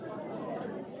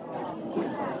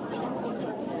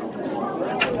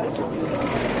Hello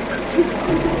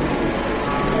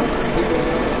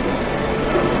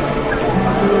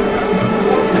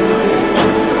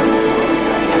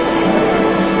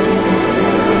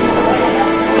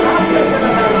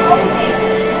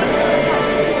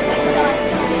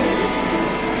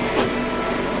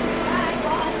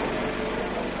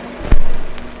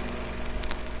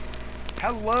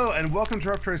and welcome to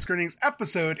Repertory Screenings,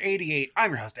 episode 88.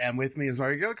 I'm your host, and with me is my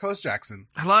regular host, Jackson.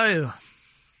 Hello.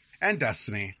 And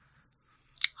Destiny.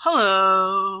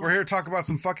 Hello. We're here to talk about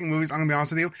some fucking movies. I'm going to be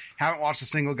honest with you, haven't watched a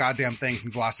single goddamn thing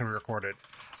since the last time we recorded.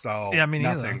 So, yeah, me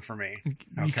nothing neither. for me.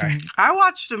 Okay. I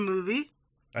watched a movie.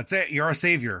 That's it. You're our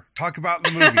savior. Talk about the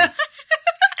movies.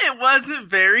 It wasn't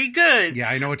very good.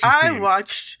 Yeah, I know what you've seen. I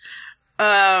watched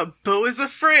Beau is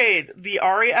Afraid, the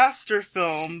Ari Aster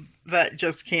film that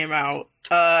just came out.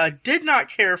 Did not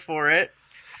care for it.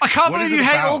 I can't What believe is it you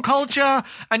hate about? all culture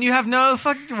and you have no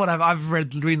fucking whatever. I've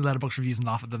reading Letterboxd reviews and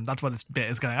laughed at them. That's why this bit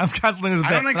is going. I'm cancelling this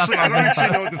bit. I don't actually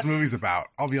know what this movie's about.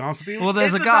 I'll be honest with you. Well,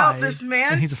 there's It's a guy about this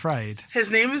man. and he's afraid.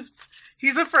 He's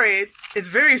afraid. It's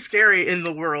very scary in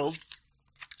the world.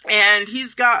 And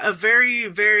he's got a very,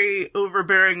 very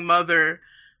overbearing mother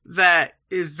that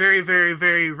is very, very,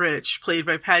 very rich, played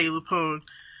by Patti LuPone.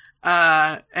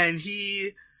 And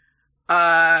he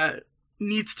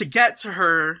needs to get to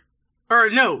her. Or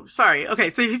no, sorry. Okay,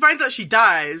 so he finds out she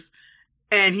dies,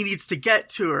 and he needs to get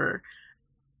to her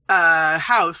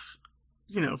house,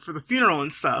 for the funeral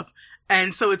and stuff.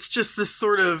 And so it's just this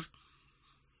sort of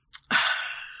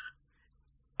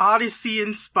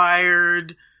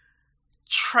Odyssey-inspired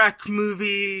Trek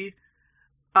movie,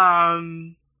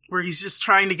 where he's just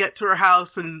trying to get to her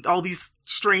house, and all these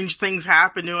strange things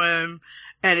happen to him.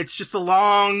 And it's just a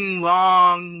long,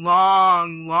 long,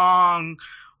 long, long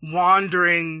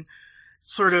wandering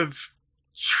sort of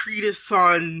treatise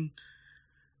on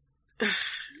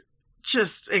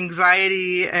just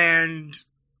anxiety and,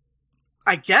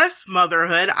 I guess,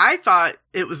 motherhood. I thought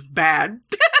it was bad.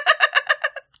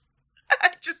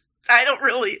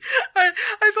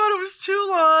 I thought it was too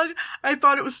long. I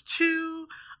thought it was too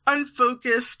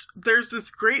unfocused. There's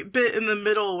this great bit in the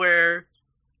middle where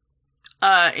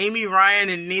Amy Ryan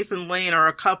and Nathan Lane are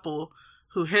a couple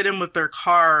who hit him with their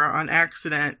car on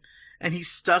accident, and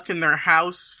he's stuck in their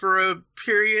house for a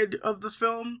period of the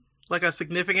film, like a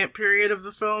significant period of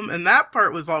the film, and that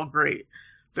part was all great.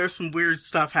 There's some weird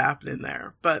stuff happening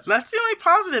there, but that's the only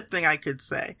positive thing I could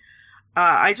say.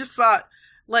 I just thought,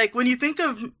 like, when you think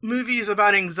of movies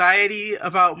about anxiety,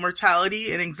 about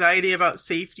mortality, and anxiety about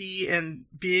safety and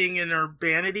being in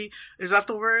urbanity, is that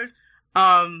the word?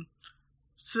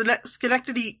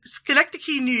 Schenectady,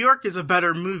 New York is a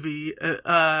better movie,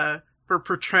 for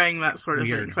portraying that sort of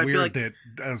thing. So I feel like that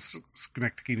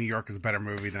Schenectady, New York is a better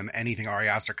movie than anything Ari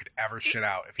Aster could ever shit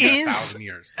out if he had 1,000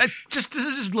 years. This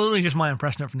is just literally just my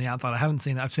impression of it from the outside. I haven't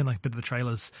seen it. I've seen like a bit of the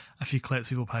trailers, a few clips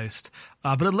people post.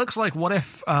 But it looks like, what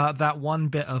if that one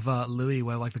bit of Louis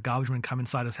where like the garbage men come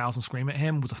inside his house and scream at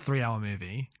him was a 3-hour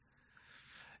movie?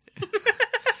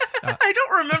 I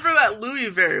don't remember that Louis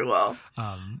very well.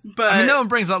 But I mean, no one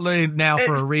brings up Louis now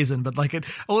for a reason, but like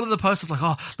all of the posts are like,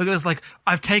 oh, look at this, like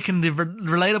I've taken the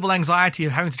relatable anxiety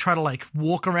of having to try to like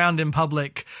walk around in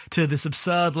public to this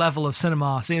absurd level of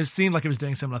cinema. So it seemed like it was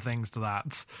doing similar things to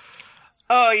that.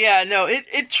 Oh yeah, no,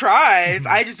 it tries.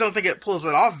 I just don't think it pulls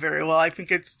it off very well. I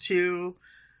think it's too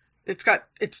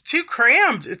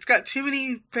crammed. It's got too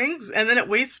many things, and then it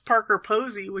wastes Parker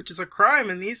Posey, which is a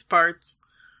crime in these parts.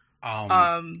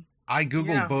 I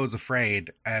Googled Beau's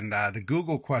Afraid, and the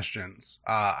Google questions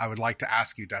I would like to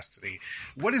ask you, Destiny.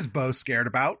 What is Beau scared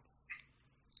about?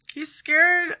 He's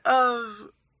scared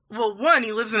of, well, one,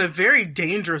 he lives in a very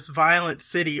dangerous, violent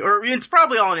city, or it's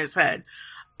probably all in his head.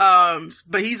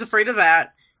 But he's afraid of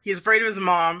that. He's afraid of his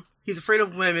mom. He's afraid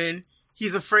of women.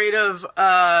 He's afraid of,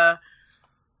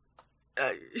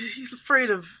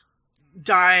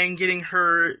 dying, getting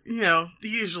hurt, the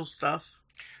usual stuff.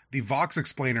 The Vox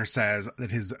explainer says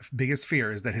that his biggest fear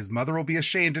is that his mother will be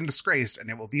ashamed and disgraced, and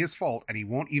it will be his fault, and he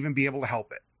won't even be able to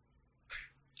help it.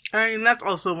 I mean, that's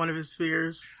also one of his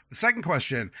fears. The second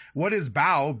question, what is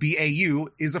Bao,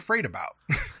 B-A-U, is afraid about?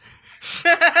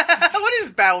 What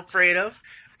is Bao afraid of?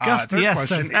 Gusty S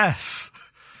says S.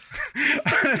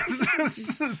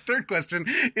 Third question,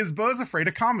 is Beau's afraid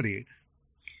of comedy?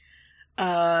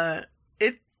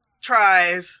 It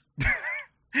tries.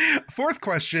 Fourth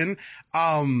question,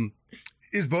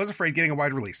 is Beau's afraid getting a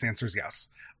wide release? The answer is yes.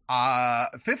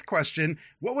 Fifth question,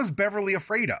 what was Beverly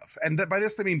afraid of? And by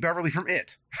this they mean Beverly from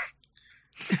It.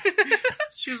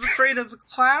 She was afraid of the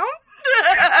clown?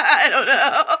 I don't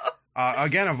know.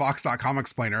 Again, a Vox.com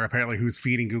explainer, apparently, who's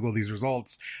feeding Google these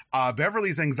results.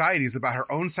 Beverly's anxieties about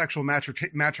her own sexual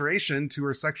maturation to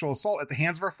her sexual assault at the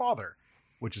hands of her father,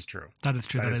 which is true. That is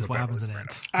true. That is what happens in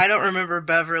Beverly's it. I don't remember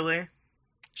Beverly.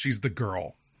 She's the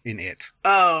girl in it.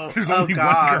 Oh, There's oh only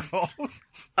God. one girl.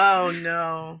 Oh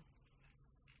no.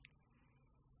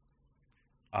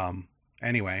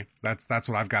 Anyway, that's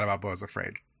what I've got about Beau's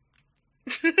Afraid.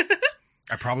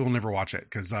 I probably will never watch it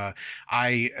because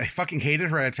I fucking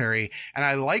hated Hereditary and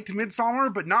I liked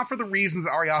Midsommar, but not for the reasons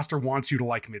that Ari Aster wants you to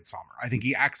like Midsommar. I think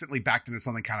he accidentally backed into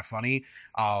something kind of funny,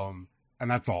 and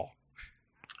that's all.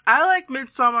 I like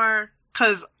Midsommar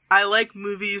because I like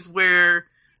movies where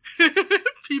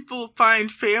people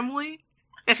find family,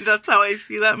 and that's how I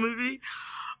see that movie.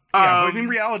 Yeah, but in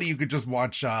reality, you could just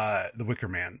watch The Wicker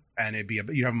Man, and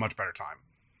you'd have a much better time.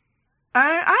 I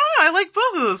don't know. I like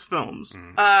both of those films.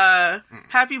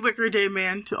 Happy Wicker Day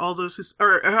Man to all those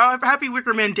Happy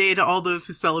Wicker Man Day to all those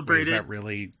who celebrated. Wait, is that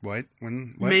really what?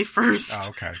 When? What? May 1st. Oh,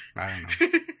 okay. I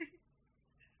don't know.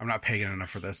 I'm not pagan enough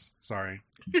for this. Sorry.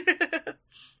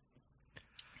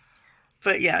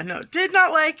 But yeah, no, did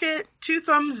not like it. 2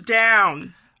 thumbs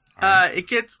down. Right. It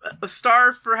gets a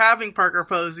star for having Parker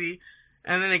Posey,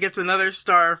 and then it gets another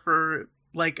star for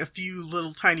like a few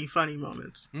little tiny funny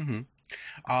moments. Mm-hmm.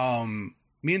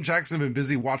 Me and Jackson have been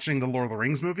busy watching the Lord of the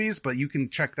Rings movies, but you can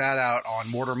check that out on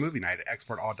Mordor Movie Night at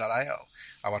exportaud.io.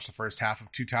 I watched the first half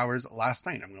of Two Towers last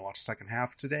night. I'm going to watch the second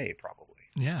half today, probably.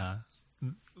 Yeah.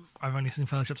 I've only seen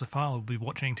Fellowship so far. We'll be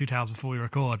watching 2 Towers before we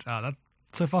record.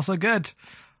 So far, so good.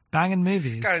 Banging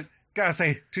movies. Gotta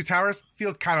say, Two Towers,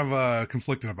 feel kind of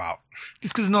conflicted about.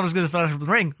 It's because it's not as good as Fellowship of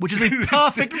the Ring, which is a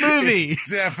perfect movie.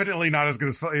 It's definitely not as good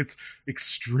as... It's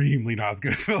extremely not as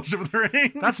good as Fellowship of the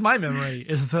Ring. That's my memory,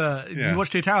 is you watch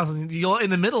 2 Towers and you're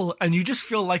in the middle and you just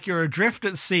feel like you're adrift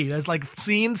at sea. There's like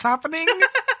scenes happening.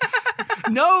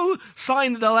 No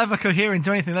sign that they'll ever cohere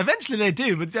into anything. Eventually they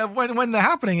do, but when they're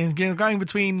happening and going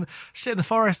between shit in the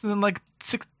forest and then like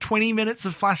 20 minutes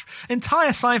of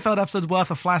entire Seinfeld episodes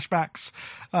worth of flashbacks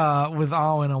with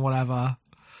Arwen or whatever.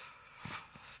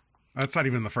 That's not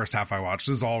even the first half I watched.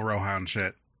 This is all Rohan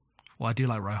shit. Well, I do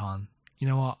like Rohan. You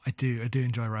know what? I do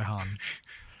enjoy Rohan.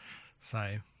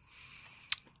 So,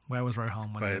 where was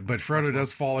Rohan? But Frodo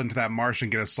does fall into that marsh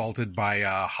and get assaulted by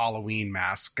Halloween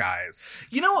mask guys.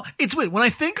 You know what? It's weird. When I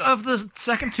think of the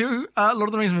second 2 Lord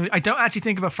of the Rings movies, I don't actually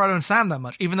think about Frodo and Sam that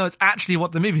much, even though it's actually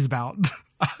what the movie's about.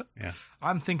 Yeah.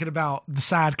 I'm thinking about the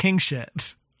sad king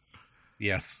shit.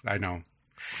 Yes, I know.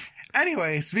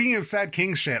 Anyway, speaking of sad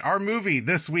king shit, our movie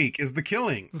this week is The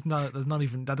Killing. Who's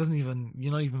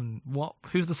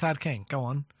the sad king? Go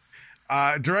on.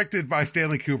 Directed by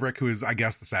Stanley Kubrick, who is, I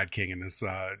guess, the sad king in this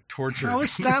torture. How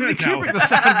is Stanley Kubrick the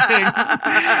sad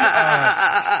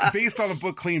king? Based on a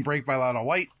book, Clean Break by Lionel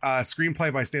White.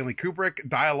 Screenplay by Stanley Kubrick.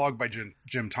 Dialogue by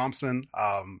Jim Thompson,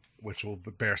 which will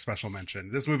bear special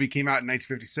mention. This movie came out in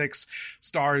 1956.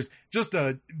 Stars just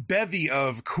a bevy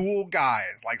of cool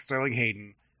guys like Sterling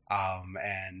Hayden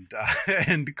and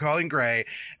Colin Gray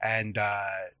and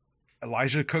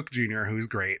Elijah Cook Jr., who's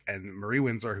great, and Marie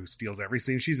Windsor, who steals every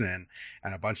scene she's in,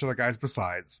 and a bunch of other guys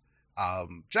besides.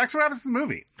 Jax, what happens to the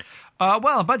movie?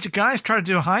 Well, a bunch of guys try to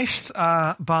do a heist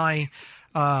by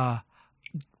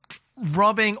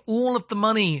robbing all of the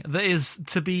money that is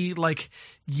to be like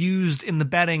used in the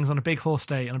bettings on a big horse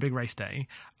day, on a big race day.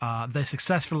 They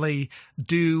successfully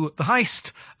do the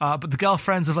heist, but the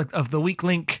girlfriends of the weak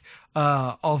link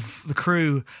of the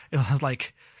crew has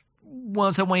like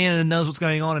wants her way in and knows what's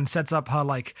going on and sets up her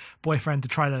like boyfriend to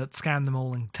try to scam them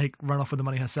all and run off with the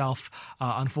money herself.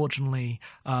 Unfortunately,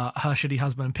 her shitty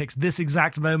husband picks this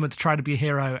exact moment to try to be a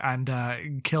hero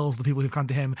and kills the people who've come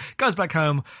to him, goes back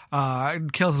home,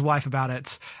 kills his wife about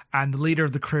it, and the leader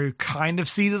of the crew kind of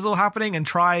sees this all happening and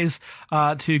tries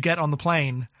to get on the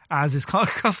plane, as is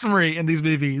customary in these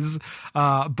movies.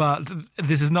 But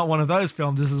this is not one of those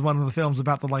films. This is one of the films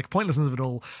about the like pointlessness of it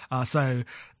all. So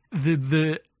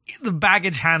the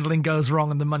baggage handling goes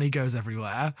wrong and the money goes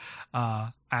everywhere.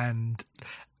 And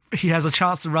he has a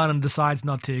chance to run and decides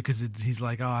not to because he's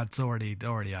like, oh, it's already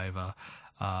over.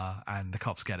 And the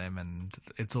cops get him and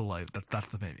it's all over. That's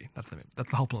the movie. That's the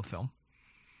whole plot of the film.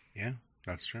 Yeah,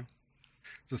 that's true.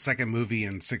 It's the second movie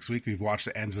in 6 weeks we've watched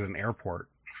that ends at an airport.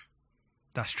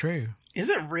 That's true. Is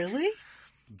it really?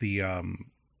 The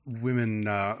women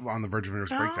on the verge of a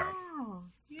nervous breakdown. Oh,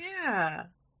 yeah.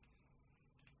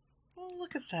 Well,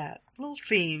 look at that. Little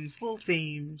themes.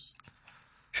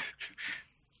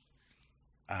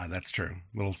 That's true.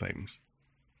 Little themes.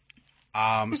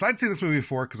 So I'd seen this movie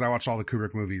before because I watched all the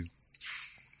Kubrick movies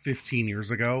 15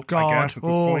 years ago, God. I guess, at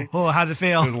this point. Oh, how's it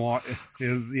feel? It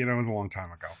was a long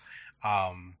time ago.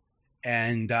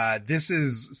 And this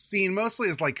is seen mostly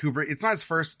as like Kubrick. It's not his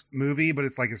first movie, but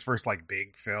it's like his first like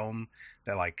big film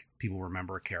that like people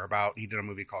remember or care about. He did a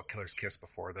movie called Killer's Kiss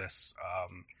before this.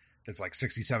 It's like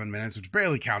 67 minutes, which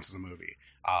barely counts as a movie.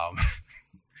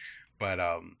 But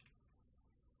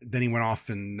then he went off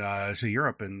to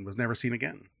Europe and was never seen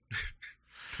again,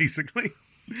 basically.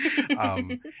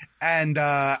 And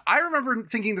I remember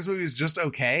thinking this movie was just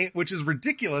okay, which is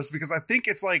ridiculous because I think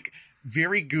it's like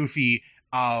very goofy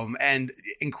and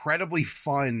incredibly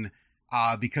fun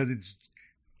because it's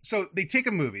so they take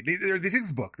a movie, they take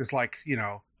this book, this like, you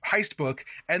know, heist book,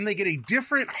 and they get a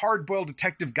different hard-boiled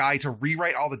detective guy to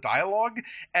rewrite all the dialogue,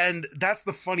 and that's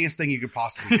the funniest thing you could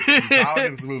possibly do. The dialogue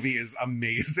in this movie is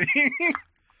amazing.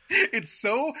 It's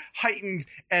so heightened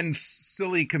and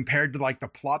silly compared to like the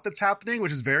plot that's happening,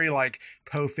 which is very like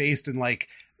po-faced and like,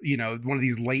 you know, one of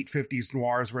these late 50s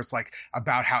noirs where it's like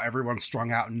about how everyone's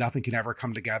strung out and nothing can ever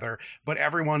come together, but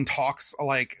everyone talks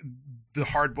like the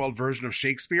hard-boiled version of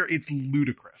Shakespeare. It's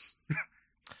ludicrous.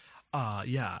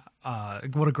 Yeah.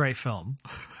 What a great film.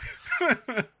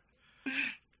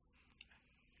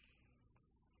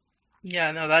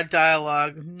 Yeah, no, that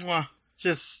dialogue,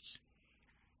 just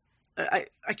I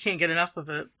can't get enough of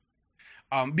it.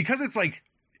 Because it's like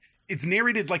it's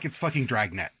narrated like it's fucking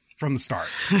Dragnet from the start.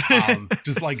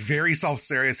 Just like very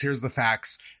self-serious. Here's the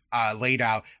facts laid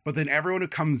out, but then everyone who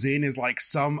comes in is like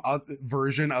some other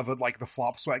version of like the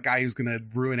flop sweat guy who's gonna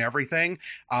ruin everything.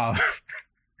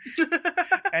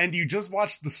 And you just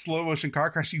watch the slow motion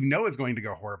car crash you know is going to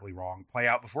go horribly wrong play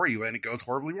out before you, and it goes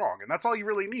horribly wrong, and that's all you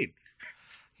really need.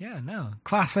 Yeah, no.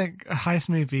 Classic heist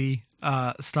movie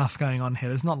stuff going on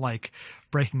here. It's not like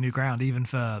breaking new ground even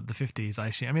for the 50s, I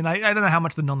assume. I mean, I don't know how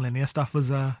much the non-linear stuff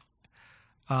was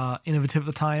innovative at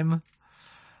the time.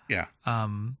 Yeah.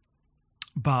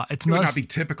 But it's it would not be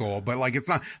typical, but like it's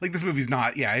not like this movie's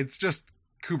not, yeah, it's just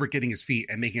Kubrick getting his feet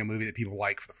and making a movie that people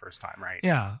like for the first time, right?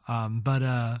 Yeah,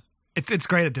 but it's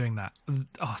great at doing that.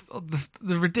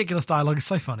 The ridiculous dialogue is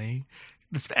so funny.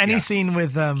 Any scene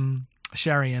with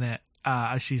Sherry in it,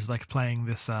 as she's like playing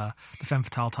this the femme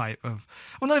fatale type of,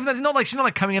 well, not like she's not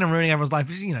like coming in and ruining everyone's life.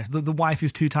 You know, the wife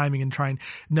who's two-timing and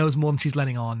knows more than she's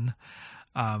letting on.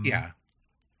 Yeah.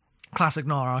 Classic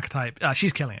noir archetype.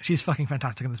 She's killing it. She's fucking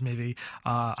fantastic in this movie.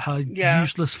 Her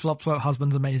useless flop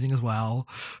husband's amazing as well.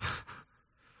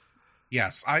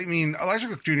 Yes, I mean, Elijah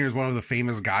Cook Jr. is one of the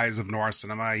famous guys of noir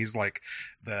cinema. He's like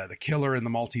the killer in The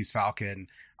Maltese Falcon.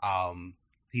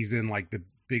 He's in like The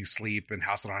Big Sleep and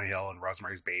House on a Hill and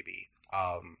Rosemary's Baby.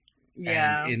 And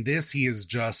in this, he is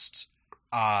just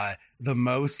the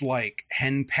most like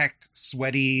henpecked,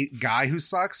 sweaty guy who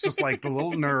sucks. Just like the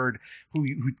little nerd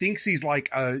who thinks he's like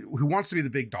who wants to be the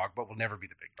big dog, but will never be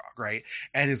the big dog, right?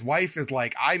 And his wife is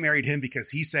like, I married him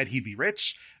because he said he'd be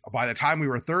rich by the time we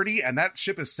were 30, and that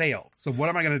ship has sailed. So what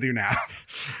am I going to do now?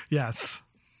 Yes.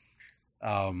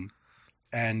 And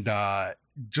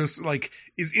just like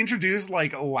is introduced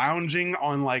like lounging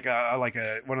on like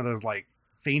a one of those like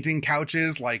fainting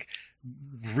couches, like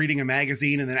reading a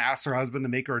magazine, and then asks her husband to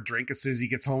make her a drink as soon as he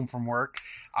gets home from work,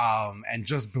 and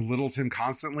just belittles him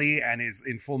constantly and is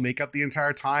in full makeup the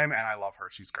entire time. And I love her.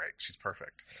 She's great. She's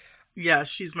perfect. Yeah,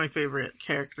 she's my favorite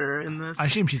character in this. I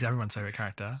assume she's everyone's favorite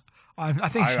character.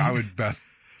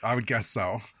 I would guess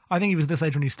so. I think he was this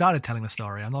age when he started telling the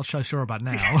story. I'm not so sure about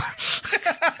now.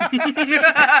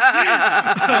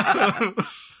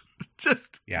 Just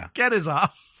get his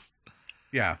off.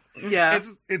 Yeah. Yeah.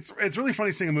 It's really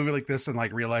funny seeing a movie like this and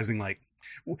like realizing like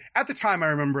at the time I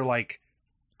remember like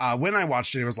when I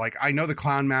watched it was like I know the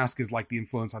clown mask is like the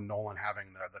influence on Nolan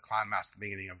having the clown mask at the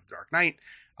beginning of Dark Knight.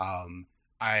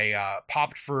 I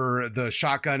popped for the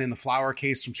shotgun in the flower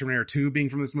case from Terminator 2 being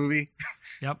from this movie.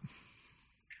 Yep.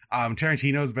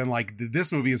 Tarantino's been like,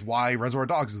 this movie is why Reservoir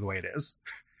Dogs is the way it is.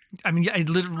 I mean, yeah,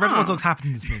 Reservoir Dogs happened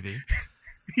in this movie.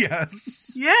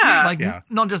 Yes. Yeah. Like,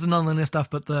 not just the non-linear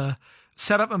stuff, but the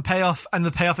setup and payoff, and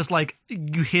the payoff is like,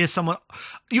 you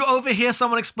overhear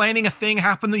someone explaining a thing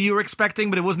happened that you were expecting,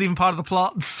 but it wasn't even part of the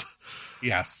plots.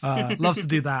 Yes. Loves to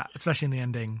do that, especially in the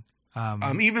ending.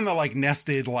 Even the like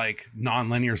nested like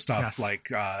non-linear stuff, like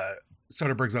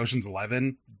Soderbergh's Ocean's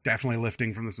 11, definitely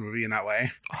lifting from this movie in that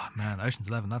way. Oh man, Ocean's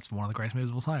 11, that's one of the greatest movies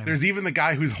of all time. There's even the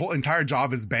guy whose whole entire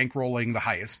job is bankrolling the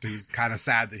heist, who's kind of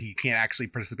sad that he can't actually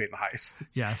participate in the heist.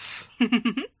 Yes.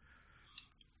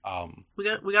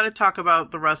 We got to talk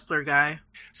about the wrestler guy.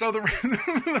 So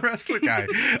the wrestler guy,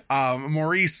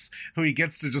 Maurice, who he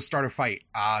gets to just start a fight.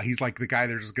 He's like the guy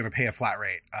they're just going to pay a flat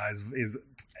rate. Is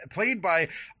played by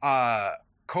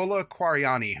Kola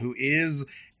Kwariani, who is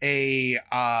a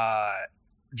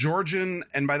Georgian,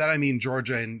 and by that I mean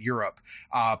Georgia in Europe,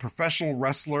 professional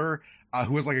wrestler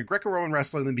who was like a Greco-Roman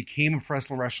wrestler and then became a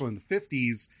professional wrestler in the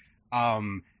 50s,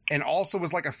 and also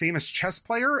was like a famous chess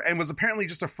player and was apparently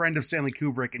just a friend of Stanley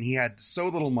Kubrick, and he had so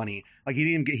little money, like he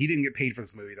didn't get paid for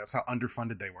this movie. That's how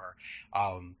underfunded they were.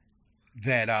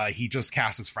 That he just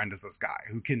cast his friend as this guy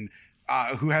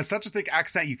who has such a thick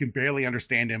accent you can barely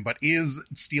understand him, but is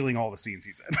stealing all the scenes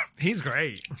he's in. He's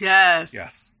great.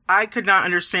 Yes. I could not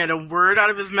understand a word out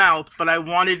of his mouth, but I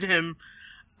wanted him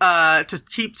to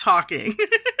keep talking.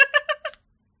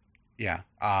 Yeah.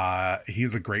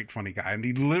 He's a great funny guy. And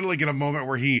you literally get a moment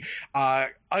where he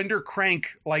under crank,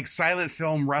 like silent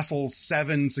film, wrestles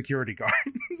 7 security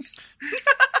guards.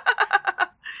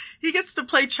 He gets to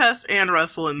play chess and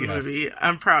wrestle in the movie.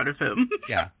 I'm proud of him.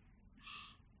 Yeah.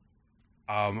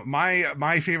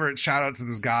 My favorite shout out to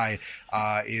this guy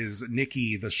is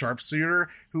Nicky, the sharpshooter,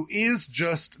 who is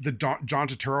just the John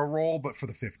Turturro role, but for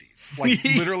the 50s. Like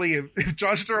literally, if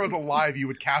John Turturro was alive, you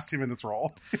would cast him in this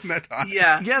role in that time.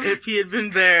 Yeah, if he had been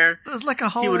there, there's like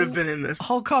he would have been in this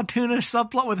whole cartoonish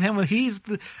subplot with him where he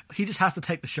just has to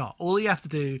take the shot. All he has to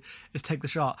do is take the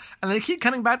shot, and they keep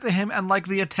cutting back to him, and like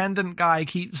the attendant guy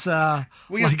keeps he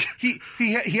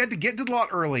had to get to the lot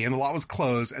early, and the lot was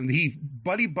closed, and he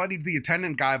buddied the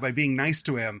attendant guy by being nice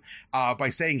to him, by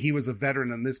saying he was a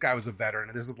veteran and this guy was a veteran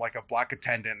and this is like a black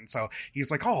attendant, and so he's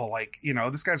like, oh, like, you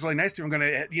know, this guy's really nice to him, I'm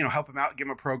gonna, you know, help him out, give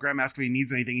him a program, ask if he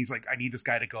needs anything. He's like, I need this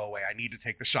guy to go away, I need to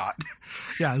take the shot.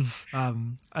 Yes.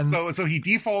 And so he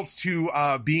defaults to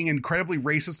being incredibly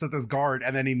racist at this guard,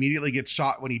 and then immediately gets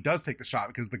shot when he does take the shot,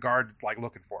 because the guard's like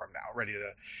looking for him now, ready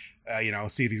to you know,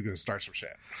 see if he's gonna start some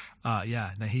shit.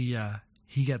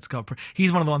 He gets got.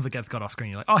 He's one of the ones that gets got off screen.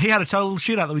 You're like, oh, he had a total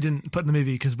shootout that we didn't put in the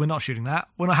movie because we're not shooting that.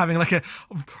 We're not having like a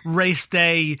race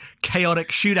day chaotic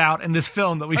shootout in this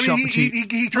film that we shot.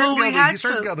 He tries to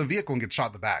get out of the vehicle and gets shot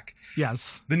in the back.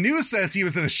 Yes. The news says he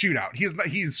was in a shootout.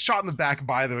 He's shot in the back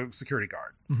by the security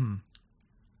guard. Mm-hmm.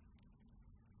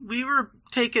 We weren't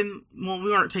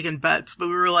taking bets, but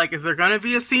we were like, is there going to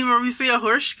be a scene where we see a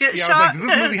horse get shot? I was like, does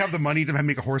this movie have the money to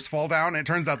make a horse fall down? And it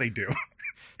turns out they do.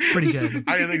 Pretty good.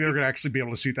 I didn't think they were going to actually be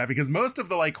able to shoot that, because most of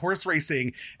the like horse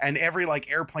racing and every like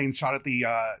airplane shot at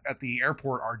the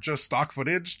airport are just stock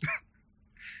footage.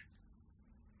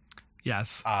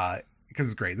 Yes. Because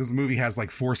it's great. This movie has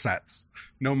like 4 sets,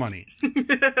 no money.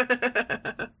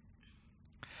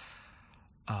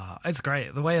 It's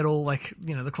great. The way it all, like,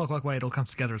 you know, the clockwork way it all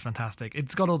comes together is fantastic.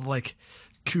 It's got all the like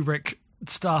Kubrick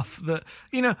stuff that,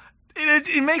 you know,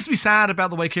 it makes me sad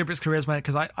about the way Kubrick's career is made,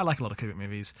 because I like a lot of Kubrick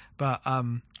movies, but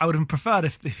I would have preferred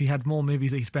if he had more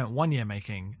movies that he spent 1 year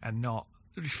making and not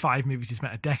 5 movies he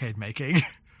spent a decade making.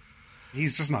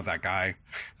 He's just not that guy.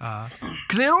 Because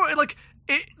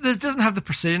it doesn't have the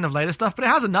precision of later stuff, but it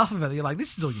has enough of it that you're like,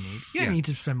 this is all you need. You don't need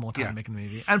to spend more time making the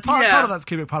movie. And part of that's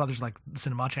Kubrick, part of it's like the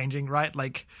cinema changing, right?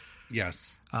 Like,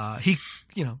 yes, he,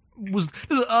 you know, this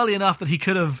was early enough that he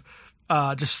could have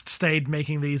just stayed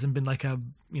making these and been like a,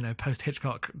 you know, post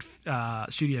Hitchcock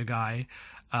studio guy.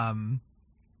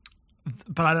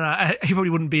 But I don't know. He probably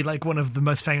wouldn't be like one of the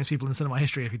most famous people in cinema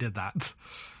history if he did that.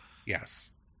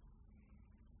 Yes.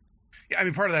 Yeah, I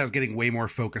mean, part of that is getting way more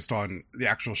focused on the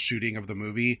actual shooting of the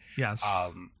movie. Yes.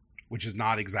 Which is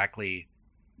not exactly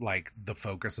like the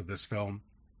focus of this film,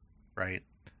 right?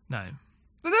 No.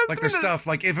 Like there's stuff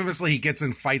like infamously he gets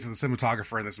in fights with the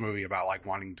cinematographer in this movie about like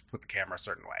wanting to put the camera a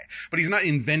certain way, but he's not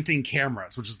inventing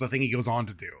cameras, which is the thing he goes on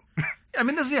to do. I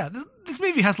mean, this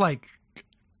movie has like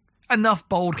enough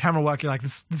bold camera work. You're like,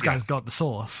 this guy's got the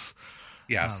sauce.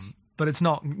 Yes, but it's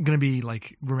not going to be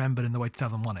like remembered in the way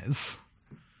 2001 is.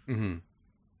 Mm-hmm.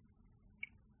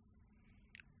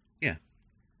 Yeah.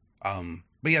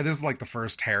 But yeah, this is like the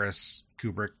first Harris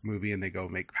Kubrick movie, and they go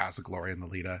make Paths of Glory and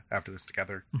Lolita after this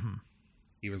together. Mm-hmm.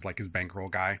 He was like his bankroll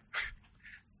guy.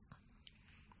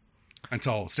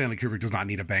 Until Stanley Kubrick does not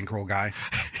need a bankroll guy.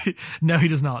 No, he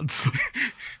does not.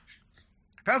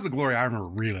 Paths of Glory, I remember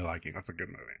really liking. That's a good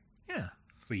movie. Yeah.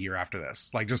 It's a year after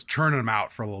this. Like, just churning them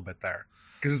out for a little bit there.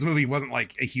 Because this movie wasn't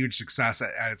like a huge success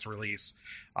at its release.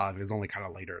 It was only kind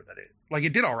of later that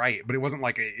it did all right, but it wasn't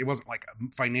like a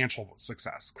financial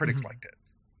success. Critics liked it.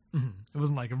 Mm-hmm. It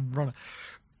wasn't like a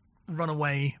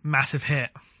runaway massive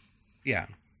hit. Yeah.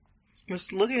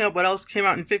 Just looking up what else came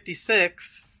out in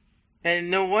 56,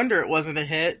 and no wonder it wasn't a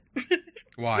hit.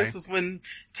 Why? This is when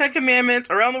 10 Commandments,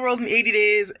 Around the World in 80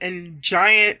 Days, and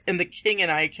Giant and the King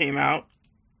and I came out.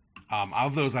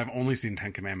 Of those, I've only seen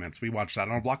 10 Commandments. We watched that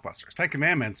on Blockbusters. 10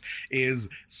 Commandments is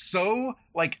so,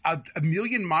 like, a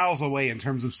million miles away in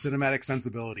terms of cinematic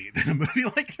sensibility than a movie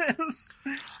like this.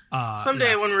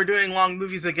 Someday when we're doing long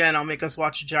movies again, I'll make us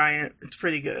watch Giant. It's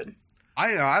pretty good.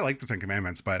 I like the Ten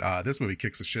Commandments, but this movie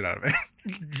kicks the shit out of it.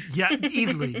 Yeah,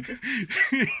 easily.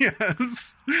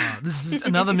 Yes. This is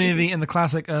another movie in the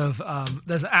classic of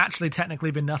there's actually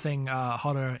technically been nothing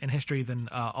hotter in history than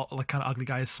like kind of ugly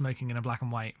guys smoking in a black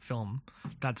and white film.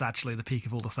 That's actually the peak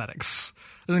of all aesthetics.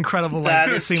 It's incredible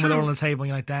like scene with it all on the table and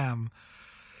you're like, damn.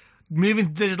 Moving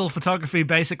to digital photography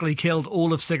basically killed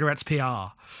all of cigarettes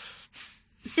PR.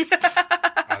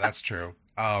 That's true.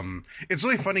 It's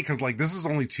really funny because like this is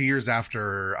only 2 years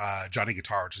after Johnny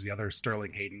Guitar, which is the other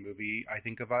Sterling Hayden movie I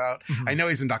think about. Mm-hmm. I know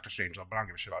he's in Doctor Strangelove, but I don't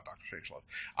give a shit about Doctor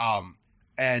Strangelove.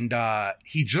 And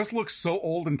he just looks so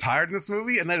old and tired in this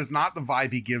movie, and that is not the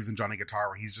vibe he gives in Johnny Guitar,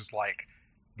 where he's just like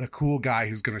the cool guy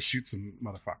who's gonna shoot some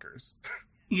motherfuckers.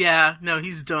 Yeah, no,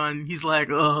 he's done. He's like,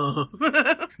 oh.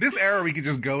 This era, we could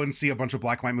just go and see a bunch of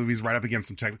black and white movies right up against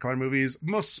some Technicolor movies.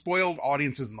 Most spoiled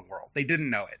audiences in the world. They didn't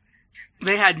know it.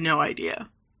 They had no idea.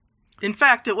 In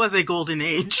fact, it was a golden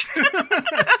age.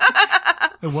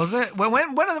 Was it?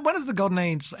 When does the golden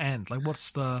age end? Like,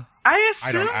 what's the... I assume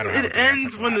I don't have it the answer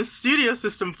ends for when that. the studio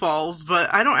system falls,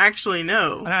 but I don't actually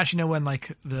know. I don't actually know when,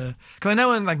 like, because I know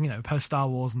when, like, you know, post-Star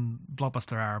Wars and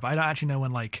Blockbuster era, but I don't actually know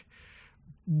when, like...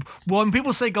 When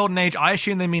people say golden age, I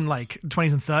assume they mean, like,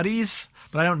 20s and 30s,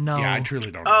 but I don't know. Yeah, I truly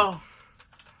don't know.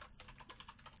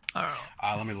 Oh,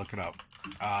 Let me look it up.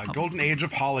 Golden Age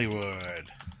of Hollywood.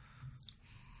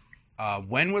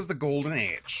 When was the Golden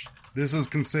Age? This is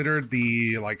considered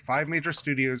the like 5 major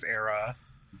studios era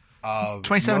of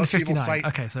 27 to most people 59. cite-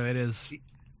 Okay, so it is.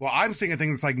 Well, I'm seeing a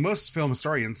thing that's like most film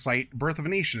historians cite Birth of a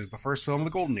Nation as the first film of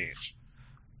the Golden Age.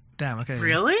 Damn, okay.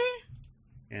 really?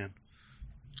 Yeah.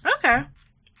 Okay.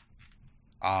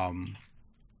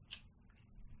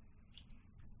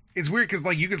 It's weird because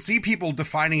like you can see people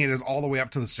defining it as all the way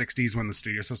up to the 60s when the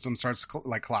studio system starts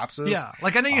like collapses. Yeah,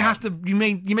 like I know you have to, you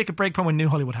make a break point when New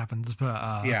Hollywood happens,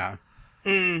 but Yeah.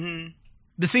 Mm-hmm.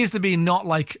 there seems to be not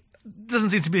like,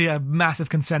 doesn't seem to be a massive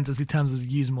consensus in terms of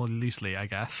used more loosely, I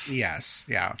guess. Yes.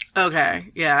 Yeah.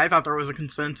 Okay. Yeah, I thought there was a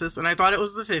consensus, and I thought it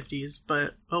was the 50s,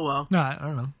 but oh well. No, I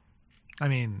don't know. I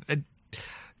mean,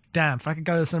 damn, if I could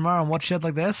go to the cinema and watch shit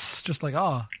like this, just like,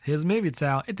 oh, here's a movie, it's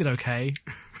out, it did okay.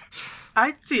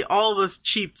 I'd see all this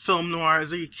cheap film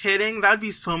noirs. Are you kidding? That'd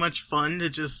be so much fun to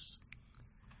just...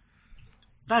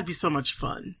 That'd be so much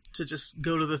fun to just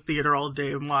go to the theater all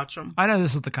day and watch them. I know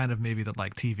this is the kind of movie that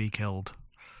like TV killed.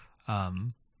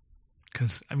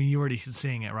 Because, I mean, you're already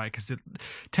seeing it, right? Because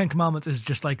Ten Commandments is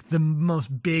just like the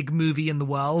most big movie in the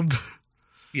world.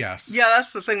 Yes. Yeah,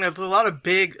 that's the thing. There's a lot of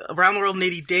big Around the World in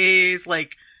 80 Days,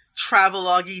 like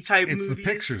travelogue type It's movies. the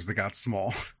pictures that got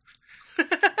small.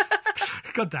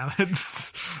 God damn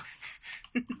it.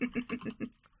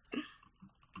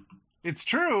 It's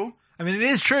true. I mean, it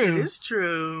is true. It is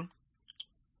true.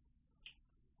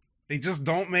 They just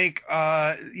don't make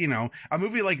a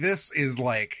movie like this is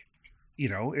like,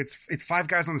 it's 5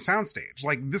 guys on the soundstage.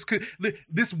 Like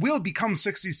this will become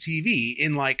 60s TV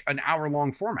in like an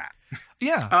hour-long format.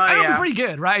 Yeah. Oh, It'll yeah. be pretty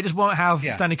good, right? It just won't have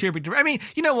Yeah. Stanley Kubrick. I mean,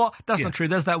 you know what? That's Yeah. not true.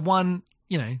 There's that one,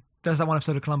 there's that one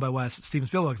episode of Columbo where Steven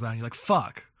Spielberg's there and you're like,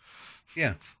 fuck.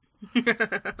 Yeah.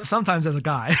 Sometimes there's a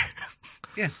guy.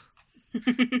 Yeah.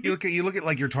 You look at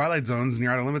like your Twilight Zones and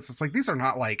your Outer Limits. It's like these are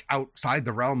not like outside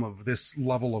the realm of this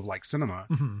level of like cinema.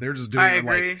 Mhm. They're just I doing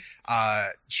agree.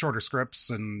 like shorter scripts,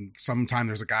 and sometimes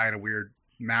there's a guy in a weird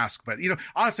mask. But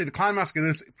honestly, the clown mask of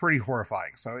this is pretty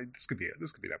horrifying. So this could be an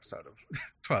episode of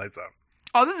Twilight Zone.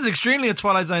 Oh, this is extremely a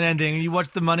Twilight Zone ending. And you watch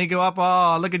the money go up.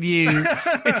 Oh, look at you.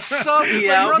 It's so...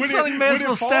 Yeah. Like, Rod When it- Serling may as when it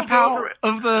well step falls out over-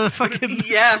 of the fucking...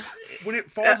 Yeah. When it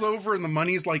falls over and the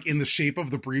money's like in the shape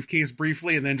of the briefcase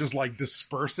briefly, and then just like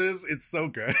disperses, it's so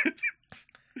good.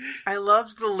 I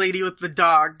loved the lady with the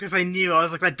dog because I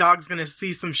was like, that dog's going to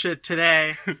see some shit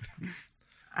today.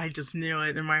 I just knew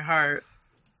it in my heart.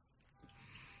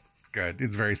 It's good.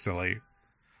 It's very silly.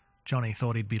 Johnny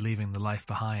thought he'd be leaving the life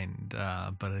behind,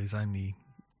 but he's only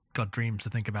got dreams to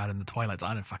think about in the Twilight.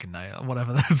 I don't fucking know.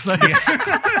 Whatever that's like.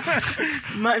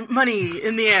 Money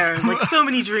in the air, like so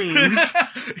many dreams.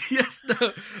 Yes,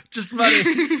 no, just money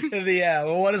in the air.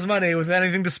 Well, what is money with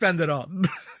anything to spend it on?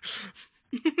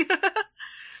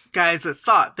 Guys that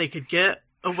thought they could get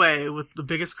away with the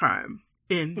biggest crime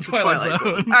in the Twilight Twilight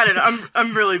Zone. Zone. I don't know.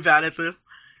 I'm really bad at this,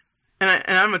 and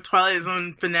I'm a Twilight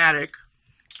Zone fanatic.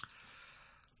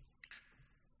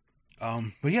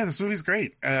 But yeah, this movie's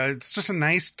great. It's just a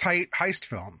nice, tight heist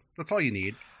film. That's all you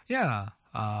need. Yeah.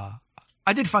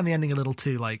 I did find the ending a little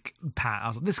too like pat. I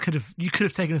was like, you could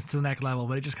have taken this to the next level,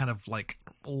 but it just kind of like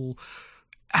all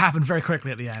happened very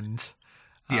quickly at the end.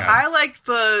 Yes. I like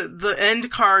the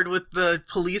end card with the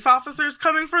police officers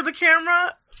coming for the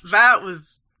camera. That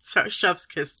was chef's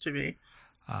kiss to me.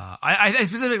 I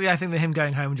specifically, I think that him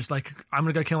going home and just like, I'm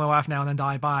gonna go kill my wife now and then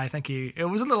die. Bye, thank you. It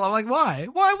was a little. I'm like, why?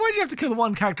 Why'd you have to kill the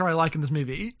one character I like in this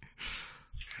movie?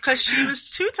 Because she was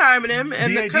two-timing him,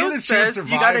 and the idea code that she would says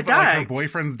survive, you gotta but, like, die. her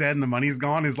boyfriend's dead and the money's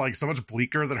gone is like so much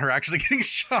bleaker than her actually getting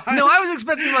shot. No, I was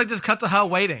expecting to like just cut to her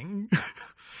waiting.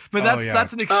 But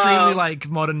that's an extremely like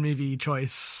modern movie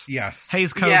choice. Yes.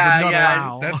 Hays Code would not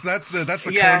allow. That's the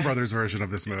Coen Brothers version of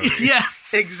this movie.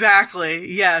 Yes.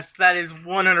 Exactly. Yes, that is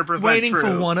 100% Waiting true.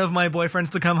 for one of my boyfriends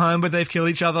to come home, but they've killed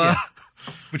each other.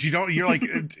 Yeah. But you're like,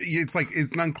 it's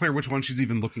unclear which one she's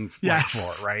even looking for,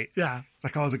 right? Yeah. It's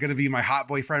like, oh, is it going to be my hot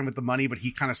boyfriend with the money, but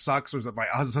he kind of sucks? Or is it my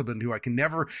husband who I can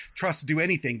never trust to do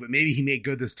anything, but maybe he made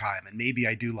good this time and maybe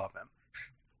I do love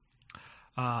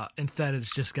him? Instead,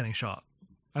 it's just getting shot.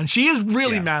 And she is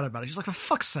really mad about it. She's like, for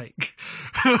fuck's sake.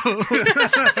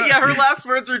 Yeah, her last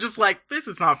words are just like, this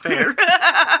is not fair.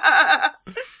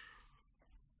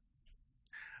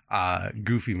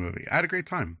 Goofy movie. I had a great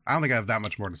time. I don't think I have that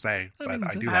much more to say, but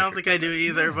I do. I don't think I do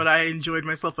either, but I enjoyed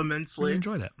myself immensely. I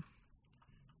enjoyed it.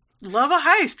 Love a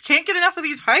heist. Can't get enough of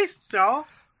these heists, y'all.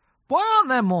 Why aren't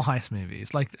there more heist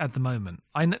movies, like, at the moment?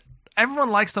 Everyone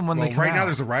likes them when they come right out. now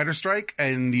there's a writer strike,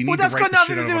 and you need that's to write got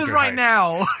nothing the to shit do out of with a right good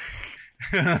now.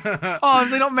 Oh,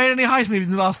 have they not made any heist movies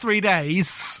in the last 3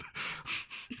 days?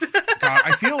 God,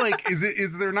 I feel like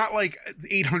is there not like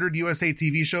 800 USA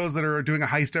TV shows that are doing a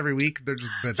heist every week? They're just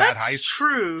bad heists. That's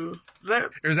true.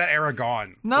 Or is that era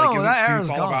gone? No, like, isn't that Suits era's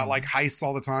all gone. about like heists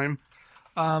all the time?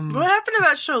 What happened to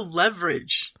that show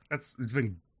Leverage? It's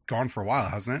been gone for a while,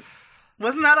 hasn't it?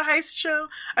 Wasn't that a heist show?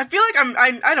 I feel like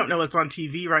I don't know what's on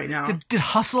TV right now. Did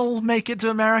Hustle make it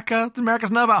to America? Did Americans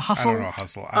know about Hustle? I don't know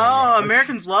Hustle. I don't know.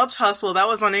 Americans loved Hustle. That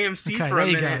was on AMC Okay, for a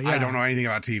there you go, minute. yeah. I don't know anything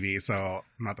about TV, so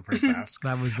I'm not the person to ask.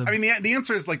 That was I mean, the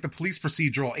answer is like the police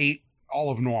procedural ate all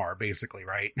of noir, basically,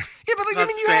 right? Yeah, but like, I mean,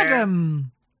 That's you fair. had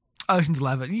Ocean's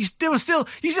 11. You still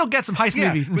get some heist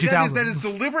movies in but 2000. that is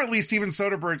deliberately Steven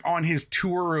Soderbergh on his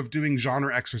tour of doing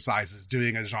genre exercises,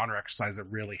 doing a genre exercise that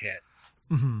really hit.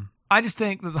 Mm-hmm. I just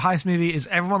think that the heist movie is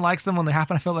everyone likes them when they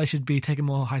happen. I feel they should be taking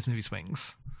more heist movie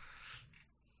swings.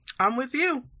 I'm with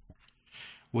you.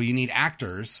 Well, you need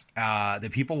actors that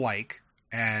people like,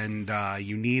 and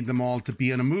you need them all to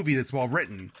be in a movie that's well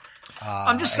written.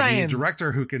 I'm just and you need saying, a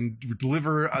director who can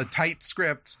deliver a tight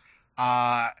script,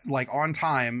 like on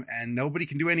time, and nobody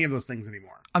can do any of those things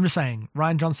anymore. I'm just saying,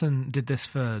 Rian Johnson did this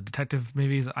for detective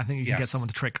movies. I think you can get Yes. someone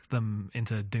to trick them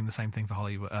into doing the same thing for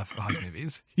Hollywood for heist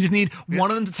movies. You just need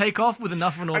one of them to take off with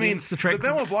enough of an audience to trick the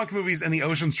them. Benoit Blanc movies and the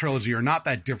Ocean's trilogy are not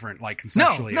that different, like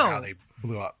conceptually, No. of how they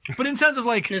blew up. But in terms of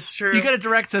like, It's true. you get a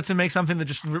director to make something that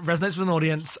just resonates with an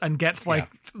audience and gets like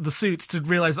the suits to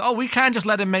realize, oh, we can just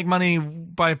let him make money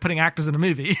by putting actors in a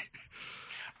movie.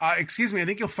 Excuse me, I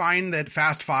think you'll find that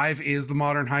Fast Five is the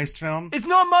modern heist film. It's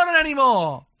not modern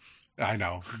anymore. I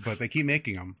know, but they keep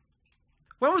making them.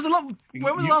 When was the last one you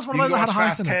of those that had a heist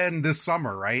Fast in it? 10 this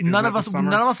summer, right? Isn't None that of this us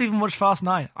summer? even watched Fast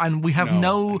 9, and we have No, I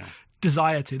no know.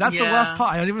 desire to. That's the Yeah. worst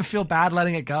part. I don't even feel bad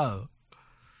letting it go.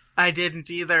 I didn't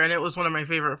either, and it was one of my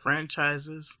favorite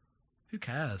franchises. Who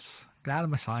cares? Get out of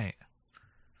my sight.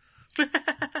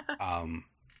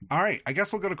 All right, I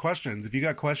guess we'll go to questions. If you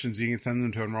got questions, you can send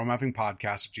them to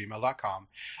enrollmappingpodcast@gmail.com.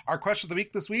 Our question of the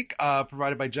week this week,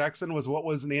 provided by Jackson, was what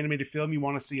was an animated film you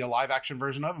want to see a live-action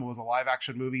version of, and what was a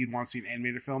live-action movie you'd want to see an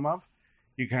animated film of?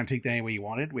 You can kind of take that any way you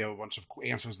wanted. We have a bunch of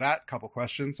answers to that, a couple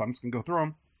questions, so I'm just going to go through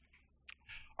them.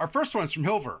 Our first one is from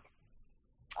Hilver.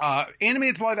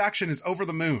 Animated to live action is Over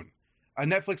the Moon, a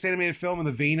Netflix animated film in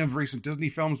the vein of recent Disney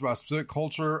films about specific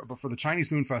culture, but for the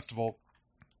Chinese Moon Festival.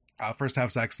 First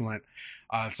half's excellent.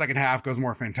 Second half goes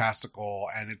more fantastical,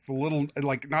 and it's a little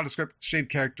like nondescript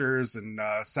shaped characters and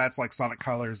sets like Sonic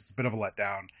Colors. It's a bit of a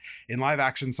letdown. In live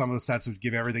action, some of the sets would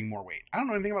give everything more weight. I don't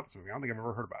know anything about this movie. I don't think I've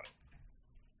ever heard about it.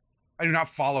 I do not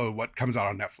follow what comes out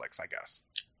on Netflix, I guess.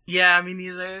 Yeah, me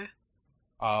neither.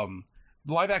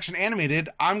 The live action animated,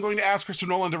 I'm going to ask Christopher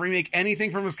Nolan to remake anything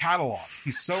from his catalog.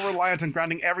 He's so reliant on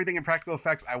grounding everything in practical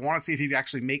effects. I want to see if he can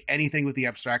actually make anything with the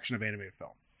abstraction of animated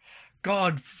film.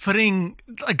 God, putting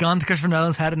a gun to Christopher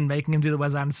Nolan's head and making him do the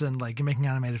Wes Anderson, like, you're making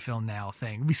an animated film now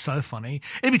thing would be so funny.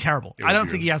 It'd be terrible. I don't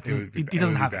think he has to. He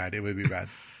doesn't have it. It would be bad.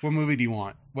 What movie do you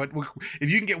want? What if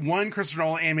you can get one Christopher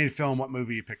Nolan animated film? What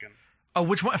movie are you picking? Oh,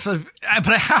 which one? So, but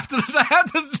I have to.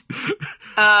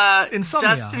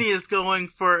 Insomnia. Destiny is going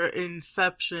for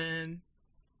Inception.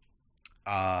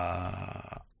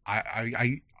 I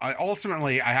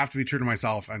ultimately I have to be true to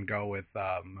myself and go with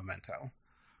Memento.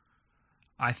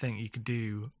 I think you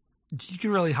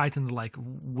could really heighten the like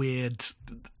weird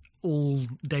all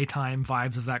daytime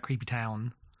vibes of that creepy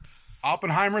town.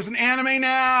 Oppenheimer's an anime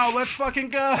now. Let's fucking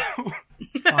go.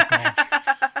 Fuck off.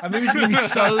 That movie's gonna be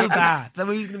so bad. That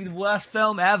movie's gonna be the worst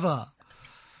film ever.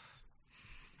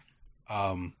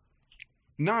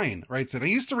 9 writes in, I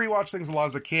used to rewatch things a lot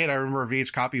as a kid. I remember a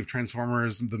VH copy of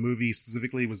Transformers, the movie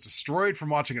specifically, was destroyed from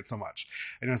watching it so much.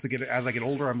 I notice as I get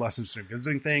older, I'm less interested in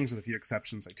visiting things, with a few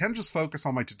exceptions. I tend to just focus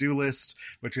on my to-do list,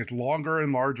 which gets longer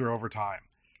and larger over time.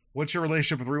 What's your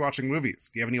relationship with rewatching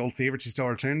movies? Do you have any old favorites you still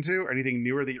return to, or anything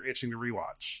newer that you're itching to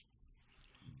rewatch?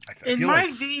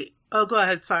 Oh, go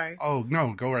ahead, sorry. Oh,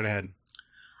 no, go right ahead.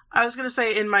 I was going to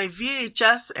say, in my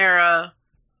VHS era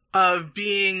of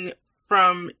being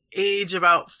from age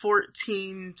about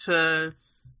 14 to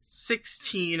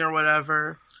 16 or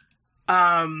whatever,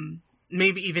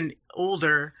 maybe even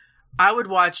older, I would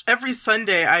watch, every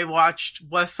Sunday I watched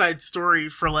West Side Story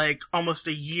for like almost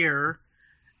a year.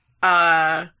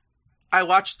 I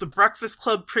watched The Breakfast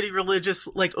Club pretty religious,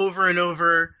 like over and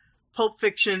over, Pulp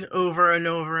Fiction over and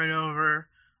over and over.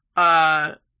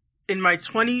 In my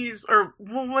 20s, or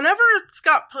whenever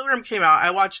Scott Pilgrim came out,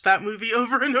 I watched that movie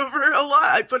over and over a lot.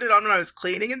 I put it on when I was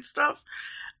cleaning and stuff.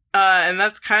 And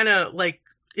that's kind of like,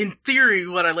 in theory,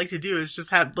 what I like to do is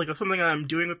just have like something that I'm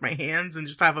doing with my hands and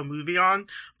just have a movie on.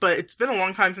 But it's been a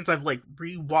long time since I've like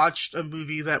rewatched a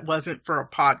movie that wasn't for a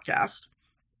podcast.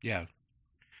 Yeah.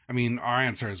 I mean, our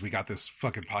answer is we got this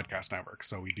fucking podcast network,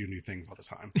 so we do new things all the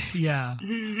time. Yeah.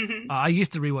 I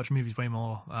used to rewatch movies way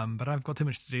more, but I've got too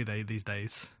much to do these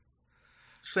days.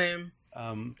 Same.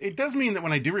 It does mean that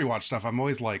when I do rewatch stuff, I'm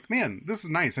always like, man, this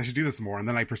is nice. I should do this more. And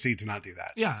then I proceed to not do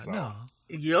that. Yeah, so. no.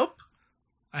 Yep.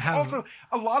 I have. Also,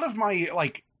 a lot of my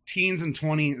like teens and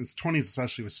 20s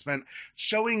especially was spent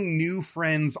showing new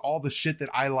friends all the shit that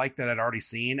I like that I'd already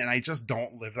seen. And I just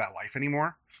don't live that life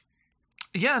anymore.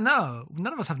 Yeah, no.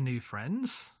 None of us have new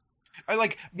friends. I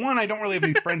like, one, I don't really have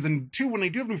new friends, and two, when I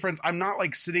do have new friends, I'm not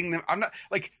like sitting them. I'm not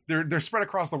like they're spread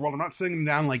across the world. I'm not sitting them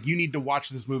down like, you need to watch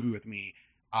this movie with me.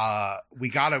 We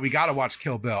gotta watch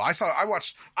Kill Bill. I've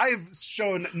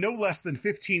shown no less than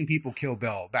 15 people Kill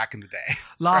Bill back in the day.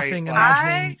 Laughing right? and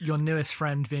imagining your newest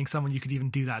friend being someone you could even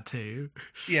do that to.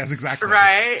 Yes, exactly.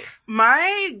 Right.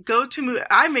 My go-to movie,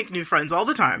 I make new friends all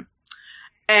the time.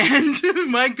 And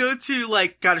my go-to,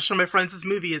 like, gotta show my friends this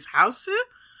movie is House.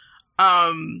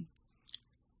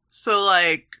 So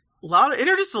like,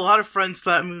 introduced a lot of friends to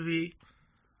that movie.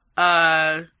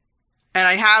 And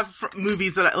I have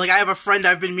movies that, I have a friend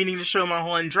I've been meaning to show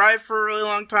Mulholland Drive for a really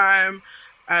long time.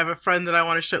 I have a friend that I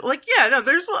want to show. Like, yeah, no,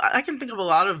 I can think of a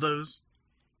lot of those.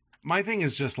 My thing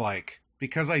is just like,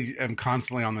 because I am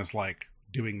constantly on this, like,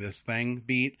 doing this thing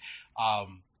beat,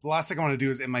 the last thing I want to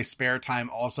do is in my spare time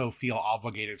also feel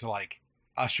obligated to, like,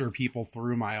 usher people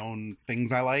through my own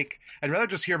things I like. I'd rather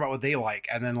just hear about what they like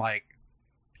and then, like,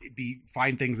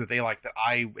 find things that they like that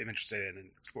I am interested in and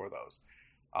explore those.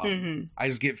 I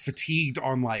just get fatigued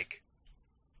on, like,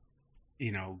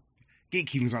 you know,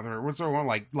 gatekeeping's not there. What's the one,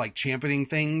 like championing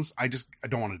things? I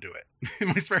don't want to do it in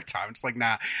my spare time. It's like,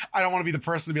 nah, I don't want to be the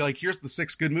person to be like, here's the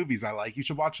 6 good movies I like, you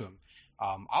should watch them.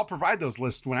 I'll provide those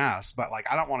lists when asked, but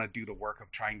like, I don't want to do the work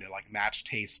of trying to like match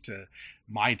taste to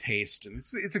my taste, and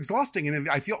it's exhausting, and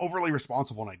I feel overly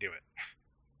responsible when I do it.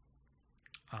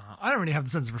 I don't really have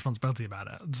the sense of responsibility about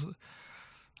it.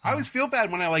 I always feel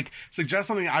bad when I like suggest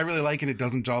something I really like and it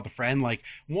doesn't gel with a friend. Like,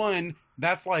 one,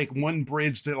 that's like one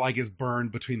bridge that like is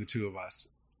burned between the two of us.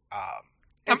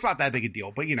 It's not that big a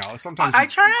deal, but you know, sometimes I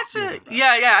try not to.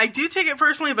 Yeah, I do take it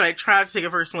personally, but I try not to take it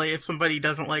personally if somebody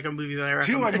doesn't like a movie that I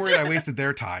recommend. 2, I'm worried I wasted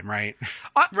their time, right?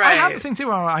 I have the thing too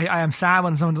where I am sad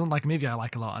when someone doesn't like a movie I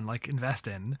like a lot and like invest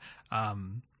in.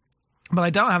 But I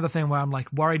don't have the thing where I'm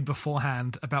like worried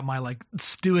beforehand about my like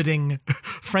stewarding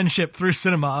friendship through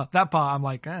cinema. That part I'm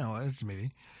like, oh, it's a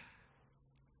movie.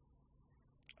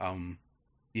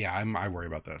 Yeah, I worry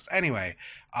about this. Anyway,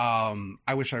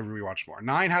 I wish I rewatched more.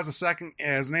 9 has an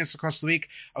answer question of the week.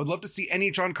 I would love to see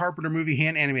any John Carpenter movie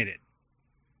hand animated.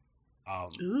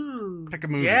 Ooh, pick a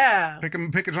movie. Yeah.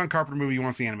 Pick a John Carpenter movie you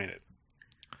want to see animated.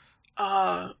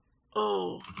 Mouth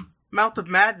of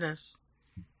Madness.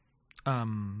 I